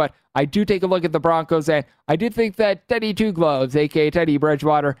recent weeks, but I do take a look at the Broncos, and I do think that Teddy Two Gloves, a.k.a. Teddy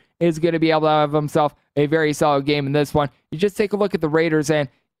Bridgewater, is going to be able to have himself a very solid game in this one. You just take a look at the Raiders, and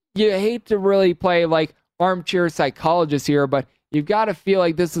you hate to really play like armchair psychologist here, but you've got to feel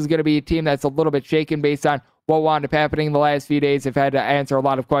like this is going to be a team that's a little bit shaken based on what wound up happening in the last few days. They've had to answer a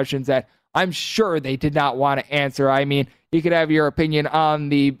lot of questions that I'm sure they did not want to answer. I mean, you could have your opinion on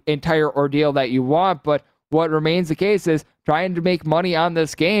the entire ordeal that you want, but what remains the case is trying to make money on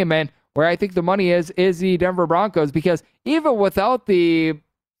this game, and where I think the money is the Denver Broncos, because even without the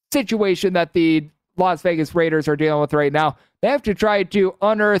situation that the Las Vegas Raiders are dealing with right now, they have to try to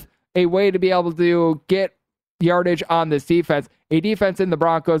unearth a way to be able to get yardage on this defense, a defense in the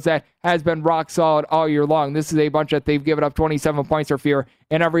Broncos that has been rock solid all year long. This is a bunch that they've given up 27 points or fewer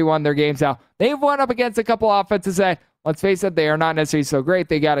in every one of their games now. They've went up against a couple offenses that, let's face it, they are not necessarily so great.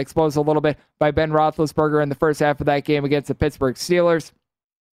 They got exposed a little bit by Ben Roethlisberger in the first half of that game against the Pittsburgh Steelers.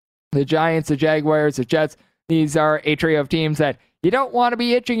 The Giants, the Jaguars, the Jets, these are a trio of teams that you don't want to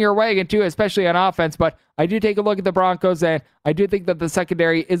be hitching your wagon to, especially on offense, but I do take a look at the Broncos, and I do think that the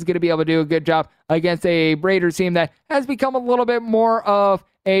secondary is going to be able to do a good job against a Raiders team that has become a little bit more of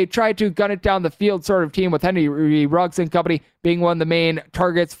a try to gun it down the field sort of team, with Henry Ruggs and company being one of the main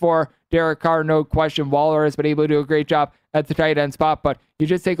targets for Derek Carr. No question, Waller has been able to do a great job at the tight end spot, but you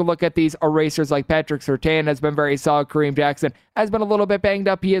just take a look at these erasers like Patrick Surtain has been very solid. Kareem Jackson has been a little bit banged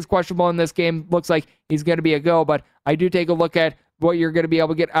up. He is questionable in this game. Looks like he's going to be a go, but I do take a look at what you're going to be able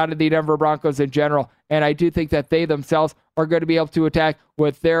to get out of the Denver Broncos in general, and I do think that they themselves are going to be able to attack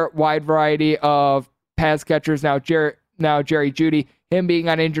with their wide variety of pass catchers. Now Jerry Jeudy, him being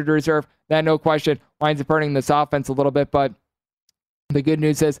on injured reserve, that no question winds up hurting this offense a little bit, but the good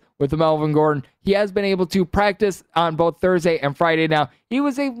news is with Melvin Gordon, he has been able to practice on both Thursday and Friday. Now, he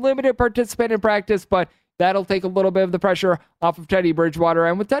was a limited participant in practice, but that'll take a little bit of the pressure off of Teddy Bridgewater.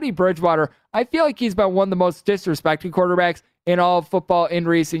 And with Teddy Bridgewater, I feel like he's been one of the most disrespected quarterbacks in all of football in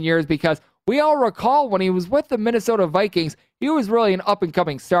recent years, because we all recall when he was with the Minnesota Vikings, he was really an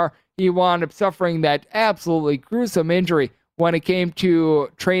up-and-coming star. He wound up suffering that absolutely gruesome injury when it came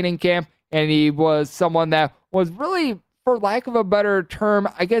to training camp, and he was someone that was really, for lack of a better term,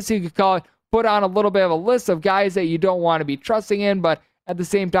 I guess you could call it, put on a little bit of a list of guys that you don't want to be trusting in, but at the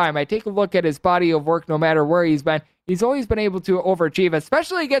same time, I take a look at his body of work no matter where he's been. He's always been able to overachieve,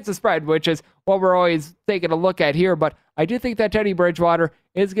 especially against the spread, which is what we're always taking a look at here. But I do think that Teddy Bridgewater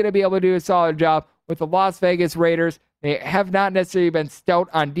is going to be able to do a solid job with the Las Vegas Raiders. They have not necessarily been stout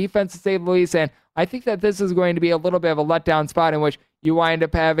on defense, to say the least, and I think that this is going to be a little bit of a letdown spot in which you wind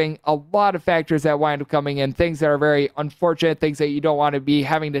up having a lot of factors that wind up coming in, things that are very unfortunate, things that you don't want to be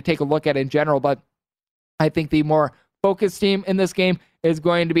having to take a look at in general. But I think the more focused team in this game is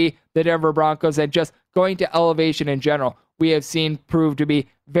going to be the Denver Broncos, and just going to elevation in general, we have seen prove to be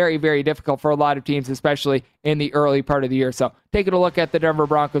very, very difficult for a lot of teams, especially in the early part of the year. So taking a look at the Denver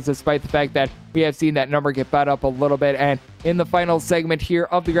Broncos, despite the fact that we have seen that number get bet up a little bit. And in the final segment here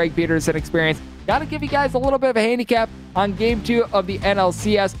of the Greg Peterson Experience, got to give you guys a little bit of a handicap on Game 2 of the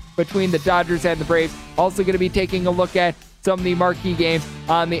NLCS between the Dodgers and the Braves. Also going to be taking a look at some of the marquee games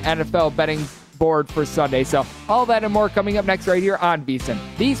on the NFL betting board for Sunday. So all that and more coming up next right here on VSiN,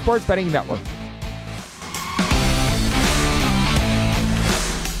 the Sports Betting Network.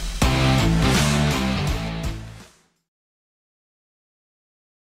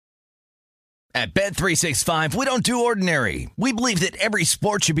 At Bet365, we don't do ordinary. We believe that every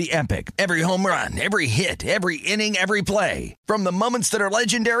sport should be epic. Every home run, every hit, every inning, every play. From the moments that are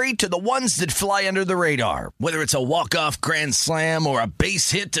legendary to the ones that fly under the radar. Whether it's a walk-off grand slam or a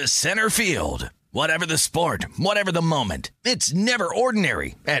base hit to center field. Whatever the sport, whatever the moment. It's never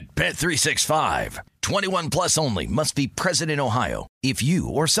ordinary at Bet365. 21 plus only. Must be present in Ohio. If you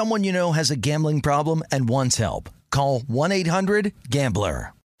or someone you know has a gambling problem and wants help, call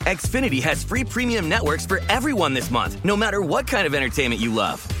 1-800-GAMBLER. Xfinity has free premium networks for everyone this month, no matter what kind of entertainment you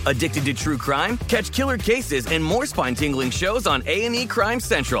love. Addicted to true crime? Catch killer cases and more spine-tingling shows on A&E Crime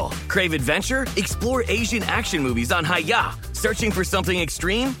Central. Crave adventure? Explore Asian action movies on Hi-Ya. Searching for something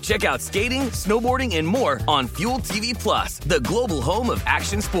extreme? Check out skating, snowboarding, and more on Fuel TV Plus, the global home of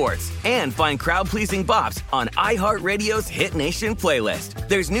action sports. And find crowd-pleasing bops on iHeartRadio's Hit Nation playlist.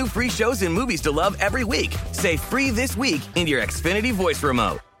 There's new free shows and movies to love every week. Say free this week in your Xfinity voice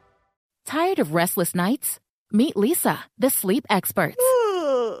remote. Tired of restless nights? Meet Lisa, the sleep experts.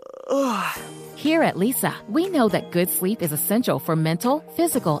 Here at Lisa, we know that good sleep is essential for mental,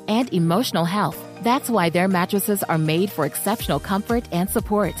 physical, and emotional health. That's why their mattresses are made for exceptional comfort and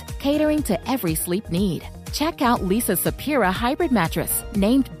support, catering to every sleep need. Check out Lisa's Sapira Hybrid Mattress,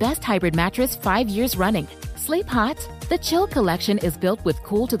 named Best Hybrid Mattress 5 years running. Sleep hot? The Chill Collection is built with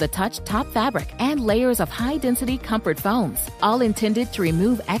cool-to-the-touch top fabric and layers of high-density comfort foams, all intended to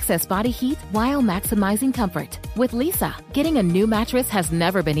remove excess body heat while maximizing comfort. With Lisa, getting a new mattress has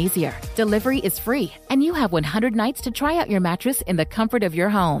never been easier. Delivery is free, and you have 100 nights to try out your mattress in the comfort of your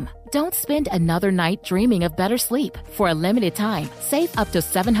home. Don't spend another night dreaming of better sleep. For a limited time, save up to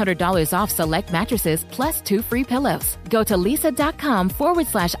 $700 off select mattresses plus 2 free pillows. Go to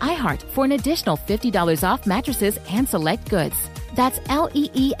lisa.com/iHeart for an additional $50 off mattresses and select goods. That's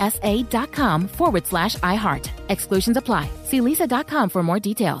LEESA.com/iHeart. Exclusions apply. See lisa.com for more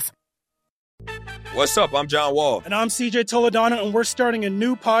details. What's up? I'm John Wall. And I'm CJ Toledano, and we're starting a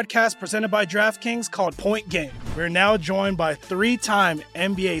new podcast presented by DraftKings called Point Game. We're now joined by 3-time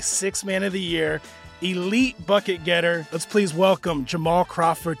NBA Sixth Man of the Year, elite bucket getter. Let's please welcome Jamal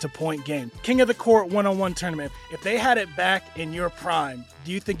Crawford to Point Game. King of the Court one-on-one tournament. If they had it back in your prime,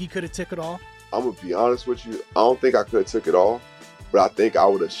 do you think you could have took it all? I'm going to be honest with you. I don't think I could have took it all, but I think I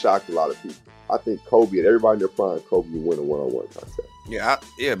would have shocked a lot of people. I think Kobe and everybody in their prime, Kobe would win a one-on-one contest.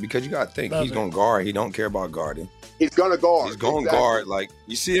 Yeah, because you got to think. He's going to guard. He don't care about guarding. He's going to guard. He's going to guard. Like,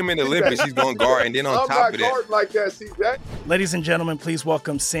 you see him in the Olympics, he's going to guard. And then on top of that. I'm not guarding like that, CJ. Ladies and gentlemen, please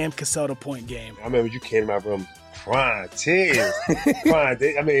welcome Sam Cassell to Point Game. I remember you came out from prime 10. Prime.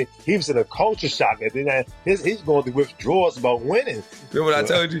 I mean, he was in a culture shock. And then he's going through withdrawals about winning. Remember what I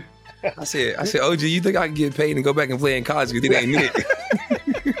told you? I said, OG, you think I can get paid and go back and play in college because it ain't it?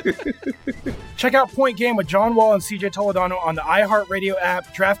 Check out Point Game with John Wall and CJ Toledano on the iHeartRadio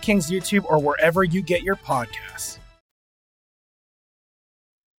app, DraftKings YouTube, or wherever you get your podcasts.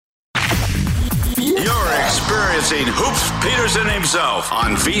 You're experiencing Hoops Peterson himself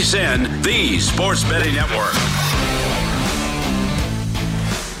on VSiN, the Sports Betting Network.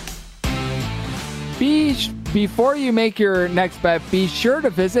 Before you make your next bet, be sure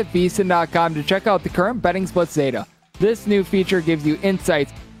to visit VSiN.com to check out the current betting splits data. This new feature gives you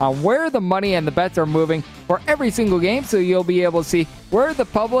insights on where the money and the bets are moving for every single game, so you'll be able to see where the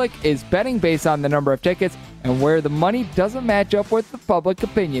public is betting based on the number of tickets and where the money doesn't match up with the public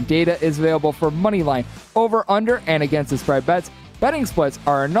opinion. Data is available for money line, over, under, and against the spread bets. Betting splits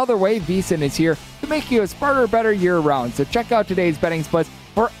are another way VSiN is here to make you a smarter, better year-round. So check out today's betting splits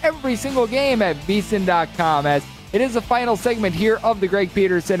for every single game at VSiN.com, as it is the final segment here of the Greg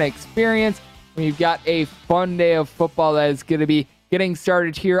Peterson Experience. We've got a fun day of football that is going to be getting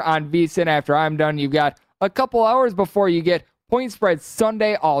started here on VSiN. After I'm done, you've got a couple hours before you get Point Spread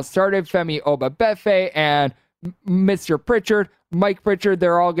Sunday. All started. Femi Obabefe and Mr. Pritchard, Mike Pritchard,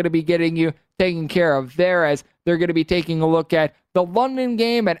 they're all going to be getting you taken care of there, as they're going to be taking a look at the London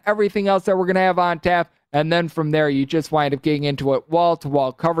game and everything else that we're going to have on tap. And then from there, you just wind up getting into it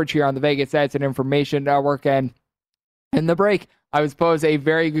wall-to-wall coverage here on the Vegas Stats and Information Network. And in the break, I was posed a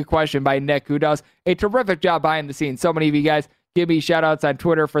very good question by Nick, who does a terrific job behind the scenes. So many of you guys give me shout-outs on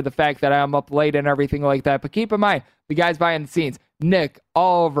Twitter for the fact that I'm up late and everything like that. But keep in mind, the guys behind the scenes, Nick,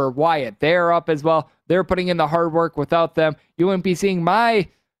 Oliver, Wyatt, they're up as well. They're putting in the hard work. Without them, you wouldn't be seeing my,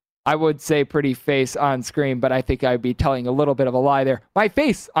 I would say, pretty face on screen, but I think I'd be telling a little bit of a lie there. My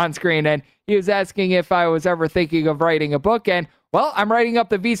face on screen, and he was asking if I was ever thinking of writing a book, and well, I'm writing up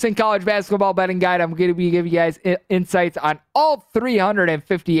the VSiN College Basketball Betting Guide. I'm going to be giving you guys insights on all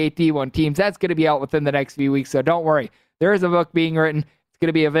 358 D1 teams. That's going to be out within the next few weeks, so don't worry. There is a book being written. It's going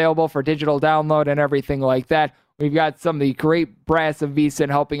to be available for digital download and everything like that. We've got some of the great brass of VSiN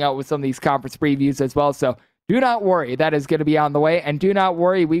helping out with some of these conference previews as well, so do not worry. That is going to be on the way, and do not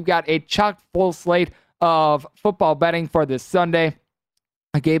worry. We've got a chock-full slate of football betting for this Sunday,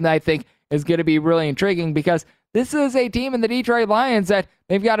 a game that I think is going to be really intriguing because this is a team in the Detroit Lions that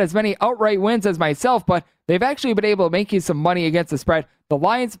they've got as many outright wins as myself, but they've actually been able to make you some money against the spread. The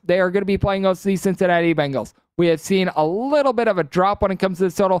Lions, they are going to be playing against the Cincinnati Bengals. we have seen a little bit of a drop when it comes to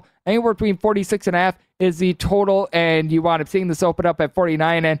this total. Anywhere between 46.5 is the total, and you wind up seeing this open up at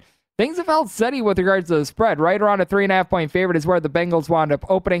 49, and things have held steady with regards to the spread. Right around a 3.5-point favorite is where the Bengals wound up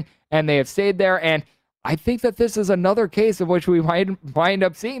opening, and they have stayed there, and I think that this is another case of which we might wind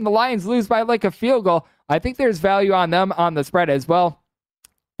up seeing the Lions lose by like a field goal. I think there's value on them on the spread as well.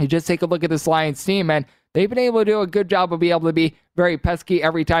 You just take a look at this Lions team, and they've been able to do a good job of being able to be very pesky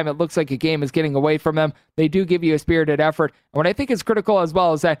every time it looks like a game is getting away from them. They do give you a spirited effort. And what I think is critical as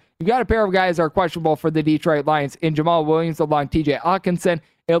well is that you've got a pair of guys that are questionable for the Detroit Lions in Jamal Williams along TJ Hawkinson.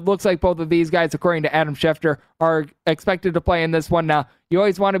 It looks like both of these guys, according to Adam Schefter, are expected to play in this one. Now, you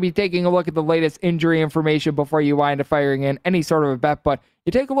always want to be taking a look at the latest injury information before you wind up firing in any sort of a bet, but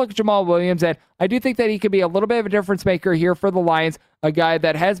you take a look at Jamal Williams, and I do think that he could be a little bit of a difference maker here for the Lions, a guy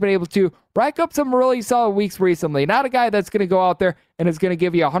that has been able to rack up some really solid weeks recently. Not a guy that's going to go out there and is going to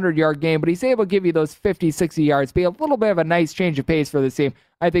give you a 100-yard game, but he's able to give you those 50, 60 yards, be a little bit of a nice change of pace for this team.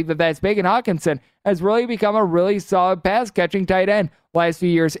 I think that that's big, and Hawkinson has really become a really solid pass-catching tight end last few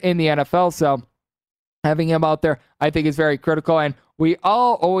years in the NFL, so having him out there I think is very critical, and we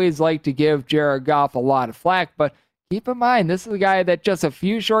all always like to give Jared Goff a lot of flack, but keep in mind, this is a guy that just a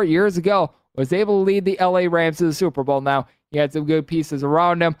few short years ago was able to lead the LA Rams to the Super Bowl. Now, he had some good pieces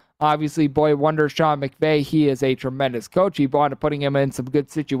around him. Obviously, boy wonder Sean McVay, he is a tremendous coach. He wanted putting him in some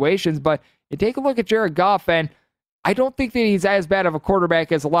good situations, but you take a look at Jared Goff, and I don't think that he's as bad of a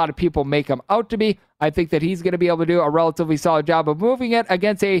quarterback as a lot of people make him out to be. I think that he's going to be able to do a relatively solid job of moving it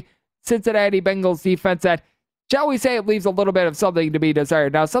against a Cincinnati Bengals defense that, shall we say, it leaves a little bit of something to be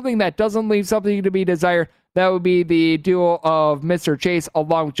desired. Now, something that doesn't leave something to be desired, that would be the duo of Mr. Chase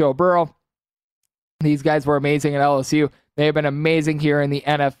along with Joe Burrow. These guys were amazing at LSU. They have been amazing here in the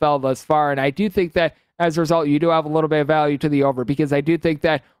NFL thus far, and I do think that as a result, you do have a little bit of value to the over, because I do think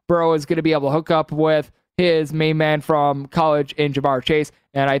that Burrow is going to be able to hook up with his main man from college in Ja'Marr Chase,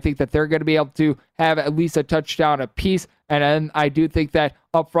 and I think that they're going to be able to have at least a touchdown apiece. And then I do think that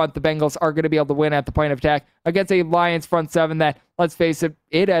up front, the Bengals are going to be able to win at the point of attack against a Lions front seven that, let's face it,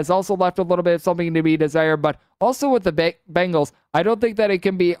 it has also left a little bit of something to be desired. But also with the Bengals, I don't think that it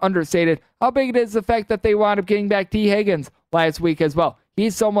can be understated how big it is the fact that they wound up getting back T. Higgins last week as well.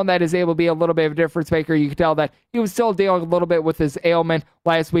 He's someone that is able to be a little bit of a difference maker. You can tell that he was still dealing a little bit with his ailment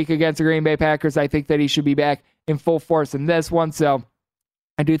last week against the Green Bay Packers. I think that he should be back in full force in this one. So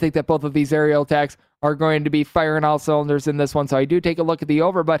I do think that both of these aerial attacks are going to be firing all cylinders in this one. So I do take a look at the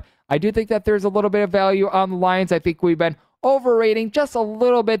over, but I do think that there's a little bit of value on the Lions. I think we've been overrating just a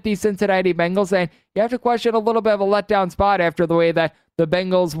little bit the Cincinnati Bengals, and you have to question a little bit of a letdown spot after the way that the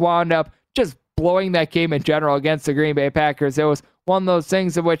Bengals wound up just blowing that game in general against the Green Bay Packers. It was one of those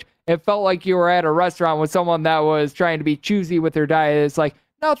things in which it felt like you were at a restaurant with someone that was trying to be choosy with their diet. It's like,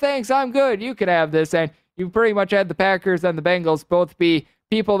 no thanks, I'm good, you can have this. And you pretty much had the Packers and the Bengals both be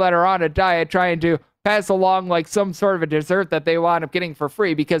people that are on a diet trying to pass along like some sort of a dessert that they wound up getting for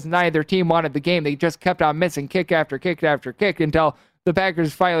free because neither team wanted the game. They just kept on missing kick after kick after kick until the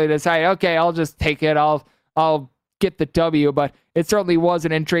Packers finally decided, okay, I'll just take it. I'll get the W. But it certainly was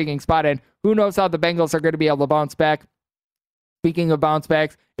an intriguing spot, and who knows how the Bengals are going to be able to bounce back. Speaking of bounce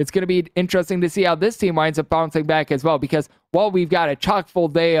backs, it's going to be interesting to see how this team winds up bouncing back as well, because while we've got a chock-full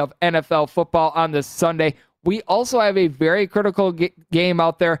day of NFL football on this Sunday, we also have a very critical game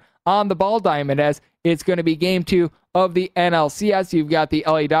out there on the ball diamond, as it's going to be game 2 of the NLCS. You've got the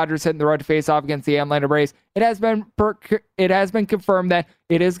LA Dodgers hitting the road to face off against the Atlanta Braves. It has been confirmed that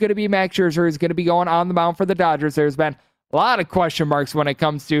it is going to be Max Scherzer who's going to be going on the mound for the Dodgers. There's been a lot of question marks when it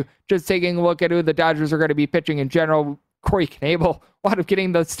comes to just taking a look at who the Dodgers are going to be pitching in general. Corey Knebel wound up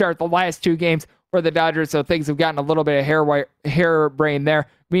getting the start the last 2 games for the Dodgers, so things have gotten a little bit of harebrained there.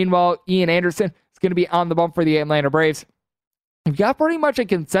 Meanwhile, Ian Anderson is going to be on the bump for the Atlanta Braves. We've got pretty much a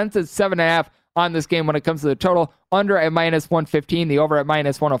consensus 7.5 on this game when it comes to the total. Under at -115, the over at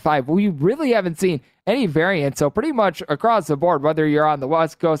 -105. We really haven't seen any variance, so pretty much across the board, whether you're on the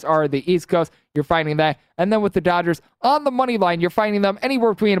West Coast or the East Coast, you're finding that. And then with the Dodgers on the money line, you're finding them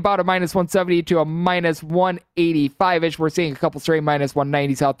anywhere between about a -170 to a -185-ish. We're seeing a couple straight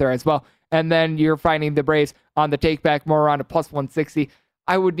 -190s out there as well. And then you're finding the Braves on the take back more around a +160.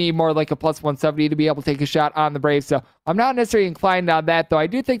 I would need more like a +170 to be able to take a shot on the Braves. So I'm not necessarily inclined on that, though. I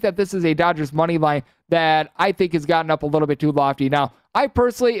do think that this is a Dodgers money line that I think has gotten up a little bit too lofty. Now, I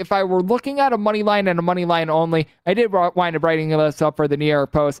personally, if I were looking at a money line and a money line only, I did wind up writing this up for the New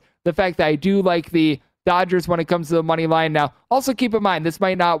York Post. The fact that I do like the Dodgers when it comes to the money line. Now, also keep in mind, this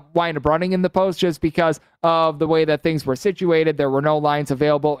might not wind up running in the Post just because of the way that things were situated. There were no lines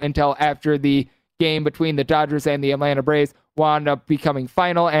available until after the game between the Dodgers and the Atlanta Braves wound up becoming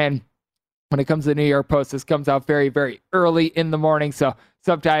final, and when it comes to the New York Post, this comes out very, very early in the morning, so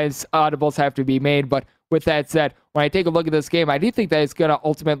sometimes audibles have to be made. But with that said, when I take a look at this game, I do think that it's going to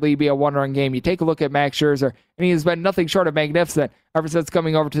ultimately be a one-run game. You take a look at Max Scherzer, and he has been nothing short of magnificent ever since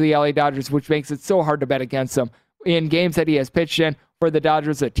coming over to the LA Dodgers, which makes it so hard to bet against him. In games that he has pitched in for the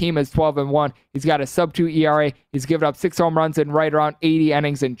Dodgers, the team is 12-1. He's got a sub-2 ERA. He's given up 6 home runs in right around 80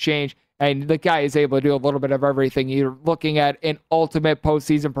 innings and change. And the guy is able to do a little bit of everything. You're looking at an ultimate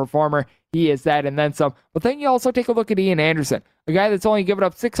postseason performer. He is that and then some. But then you also take a look at Ian Anderson, a guy that's only given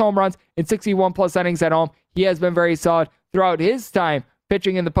up 6 home runs in 61-plus innings at home. He has been very solid throughout his time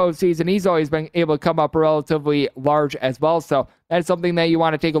pitching in the postseason. He's always been able to come up relatively large as well. So that's something that you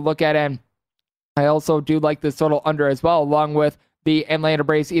want to take a look at. And I also do like this total under as well, along with the Atlanta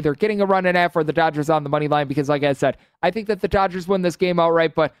Braves either getting a run and a half or the Dodgers on the money line, because like I said, I think that the Dodgers win this game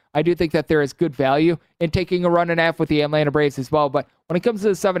outright, but I do think that there is good value in taking a run and a half with the Atlanta Braves as well. But when it comes to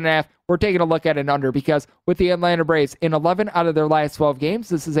the 7.5, we're taking a look at an under, because with the Atlanta Braves, in 11 out of their last 12 games,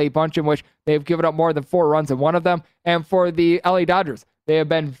 this is a bunch in which they've given up more than 4 runs in one of them. And for the LA Dodgers, they have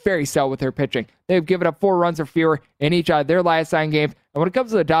been very stout with their pitching. They've given up 4 runs or fewer in each of their last 9 games. And when it comes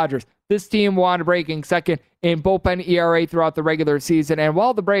to the Dodgers, this team wound up breaking second in bullpen ERA throughout the regular season. And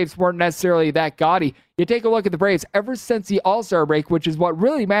while the Braves weren't necessarily that gaudy, you take a look at the Braves ever since the All-Star break, which is what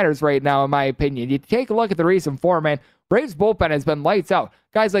really matters right now, in my opinion. You take a look at the recent form, man. Braves bullpen has been lights out.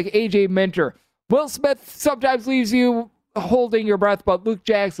 Guys like A.J. Minter, Will Smith sometimes leaves you holding your breath, but Luke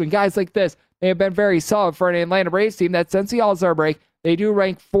Jackson, guys like this, they have been very solid for an Atlanta Braves team that since the All-Star break, they do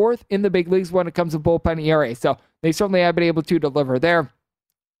rank 4th in the big leagues when it comes to bullpen ERA. So they certainly have been able to deliver there.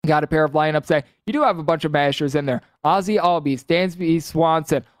 Got a pair of lineups that you do have a bunch of mashers in there. Ozzie Albies, Dansby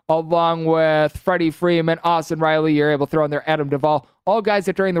Swanson, along with Freddie Freeman, Austin Riley. You're able to throw in there Adam Duvall. All guys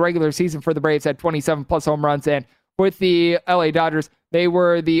that during the regular season for the Braves had 27-plus home runs. And with the LA Dodgers, they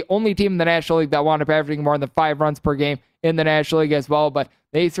were the only team in the National League that wound up averaging more than 5 runs per game in the National League as well. But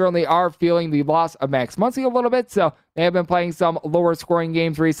they certainly are feeling the loss of Max Muncy a little bit. So they have been playing some lower scoring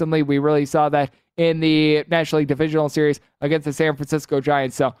games recently. We really saw that in the National League Divisional Series against the San Francisco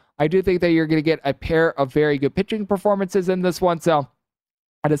Giants. So I do think that you're going to get a pair of very good pitching performances in this one. So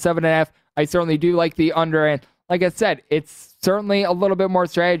at a 7.5, I certainly do like the under. And like I said, it's certainly a little bit more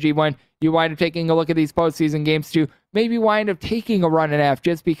strategy when you wind up taking a look at these postseason games to maybe wind up taking a run and a half,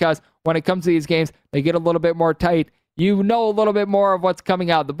 just because when it comes to these games, they get a little bit more tight. You know a little bit more of what's coming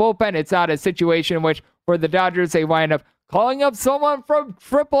out of the bullpen. It's not a situation in which for the Dodgers, they wind up calling up someone from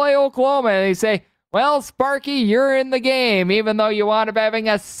AAA Oklahoma, and they say, well, Sparky, you're in the game, even though you wound up having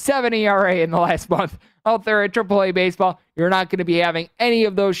a 7 ERA in the last month out there at AAA baseball. You're not going to be having any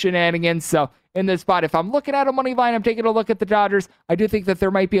of those shenanigans. So in this spot, if I'm looking at a money line, I'm taking a look at the Dodgers. I do think that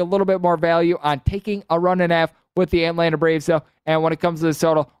there might be a little bit more value on taking a run and a half with the Atlanta Braves, though. And when it comes to the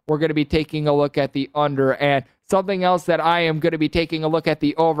total, we're going to be taking a look at the under. And something else that I am going to be taking a look at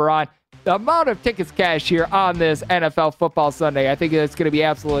the over on, the amount of tickets cashed here on this NFL Football Sunday. I think it's going to be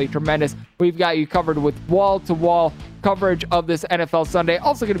absolutely tremendous. We've got you covered with wall-to-wall coverage of this NFL Sunday.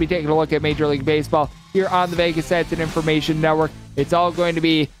 Also going to be taking a look at Major League Baseball here on the Vegas Stats and Information Network. It's all going to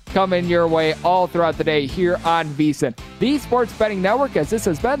be coming your way all throughout the day here on VSiN, the Sports Betting Network, as this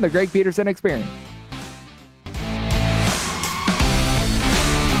has been the Greg Peterson Experience.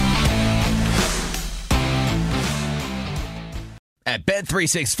 At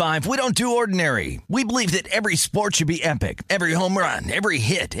Bet365, we don't do ordinary. We believe that every sport should be epic. Every home run, every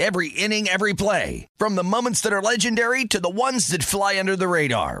hit, every inning, every play. From the moments that are legendary to the ones that fly under the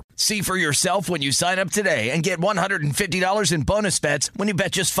radar. See for yourself when you sign up today and get $150 in bonus bets when you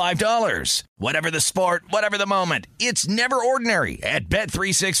bet just $5. Whatever the sport, whatever the moment, it's never ordinary at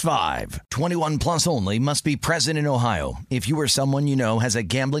Bet365. 21 plus only. Must be present in Ohio. If you or someone you know has a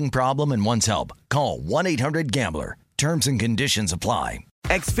gambling problem and wants help, call 1-800-GAMBLER. Terms and conditions apply.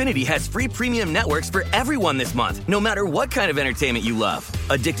 Xfinity has free premium networks for everyone this month, no matter what kind of entertainment you love.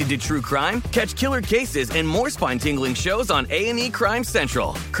 Addicted to true crime? Catch killer cases and more spine-tingling shows on A&E Crime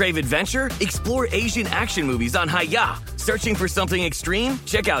Central. Crave adventure? Explore Asian action movies on Hi-YAH. Searching for something extreme?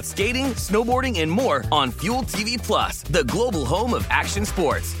 Check out skating, snowboarding, and more on Fuel TV Plus, the global home of action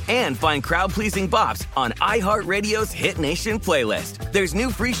sports. And find crowd-pleasing bops on iHeartRadio's Hit Nation playlist. There's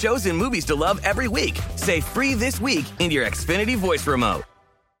new free shows and movies to love every week. Say free this week in your Xfinity voice remote.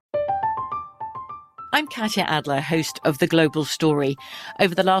 I'm Katya Adler, host of The Global Story.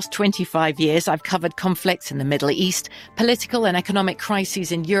 Over the last 25 years, I've covered conflicts in the Middle East, political and economic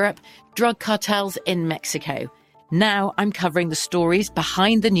crises in Europe, drug cartels in Mexico. Now I'm covering the stories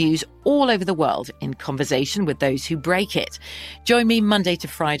behind the news all over the world in conversation with those who break it. Join me Monday to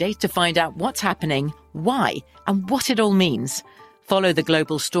Friday to find out what's happening, why, and what it all means. Follow The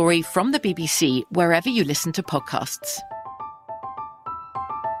Global Story from the BBC wherever you listen to podcasts.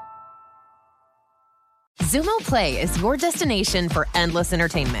 Xumo Play is your destination for endless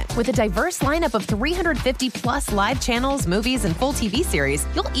entertainment. With a diverse lineup of 350-plus live channels, movies, and full TV series,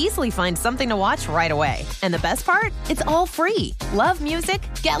 you'll easily find something to watch right away. And the best part? It's all free. Love music?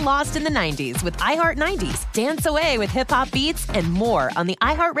 Get lost in the 90s with iHeart 90s, dance away with hip-hop beats, and more on the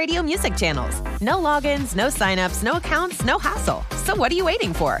iHeartRadio music channels. No logins, no signups, no accounts, no hassle. So what are you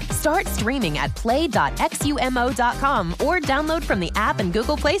waiting for? Start streaming at play.xumo.com or download from the app and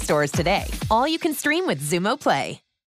Google Play stores today. All you can stream with Xumo Play.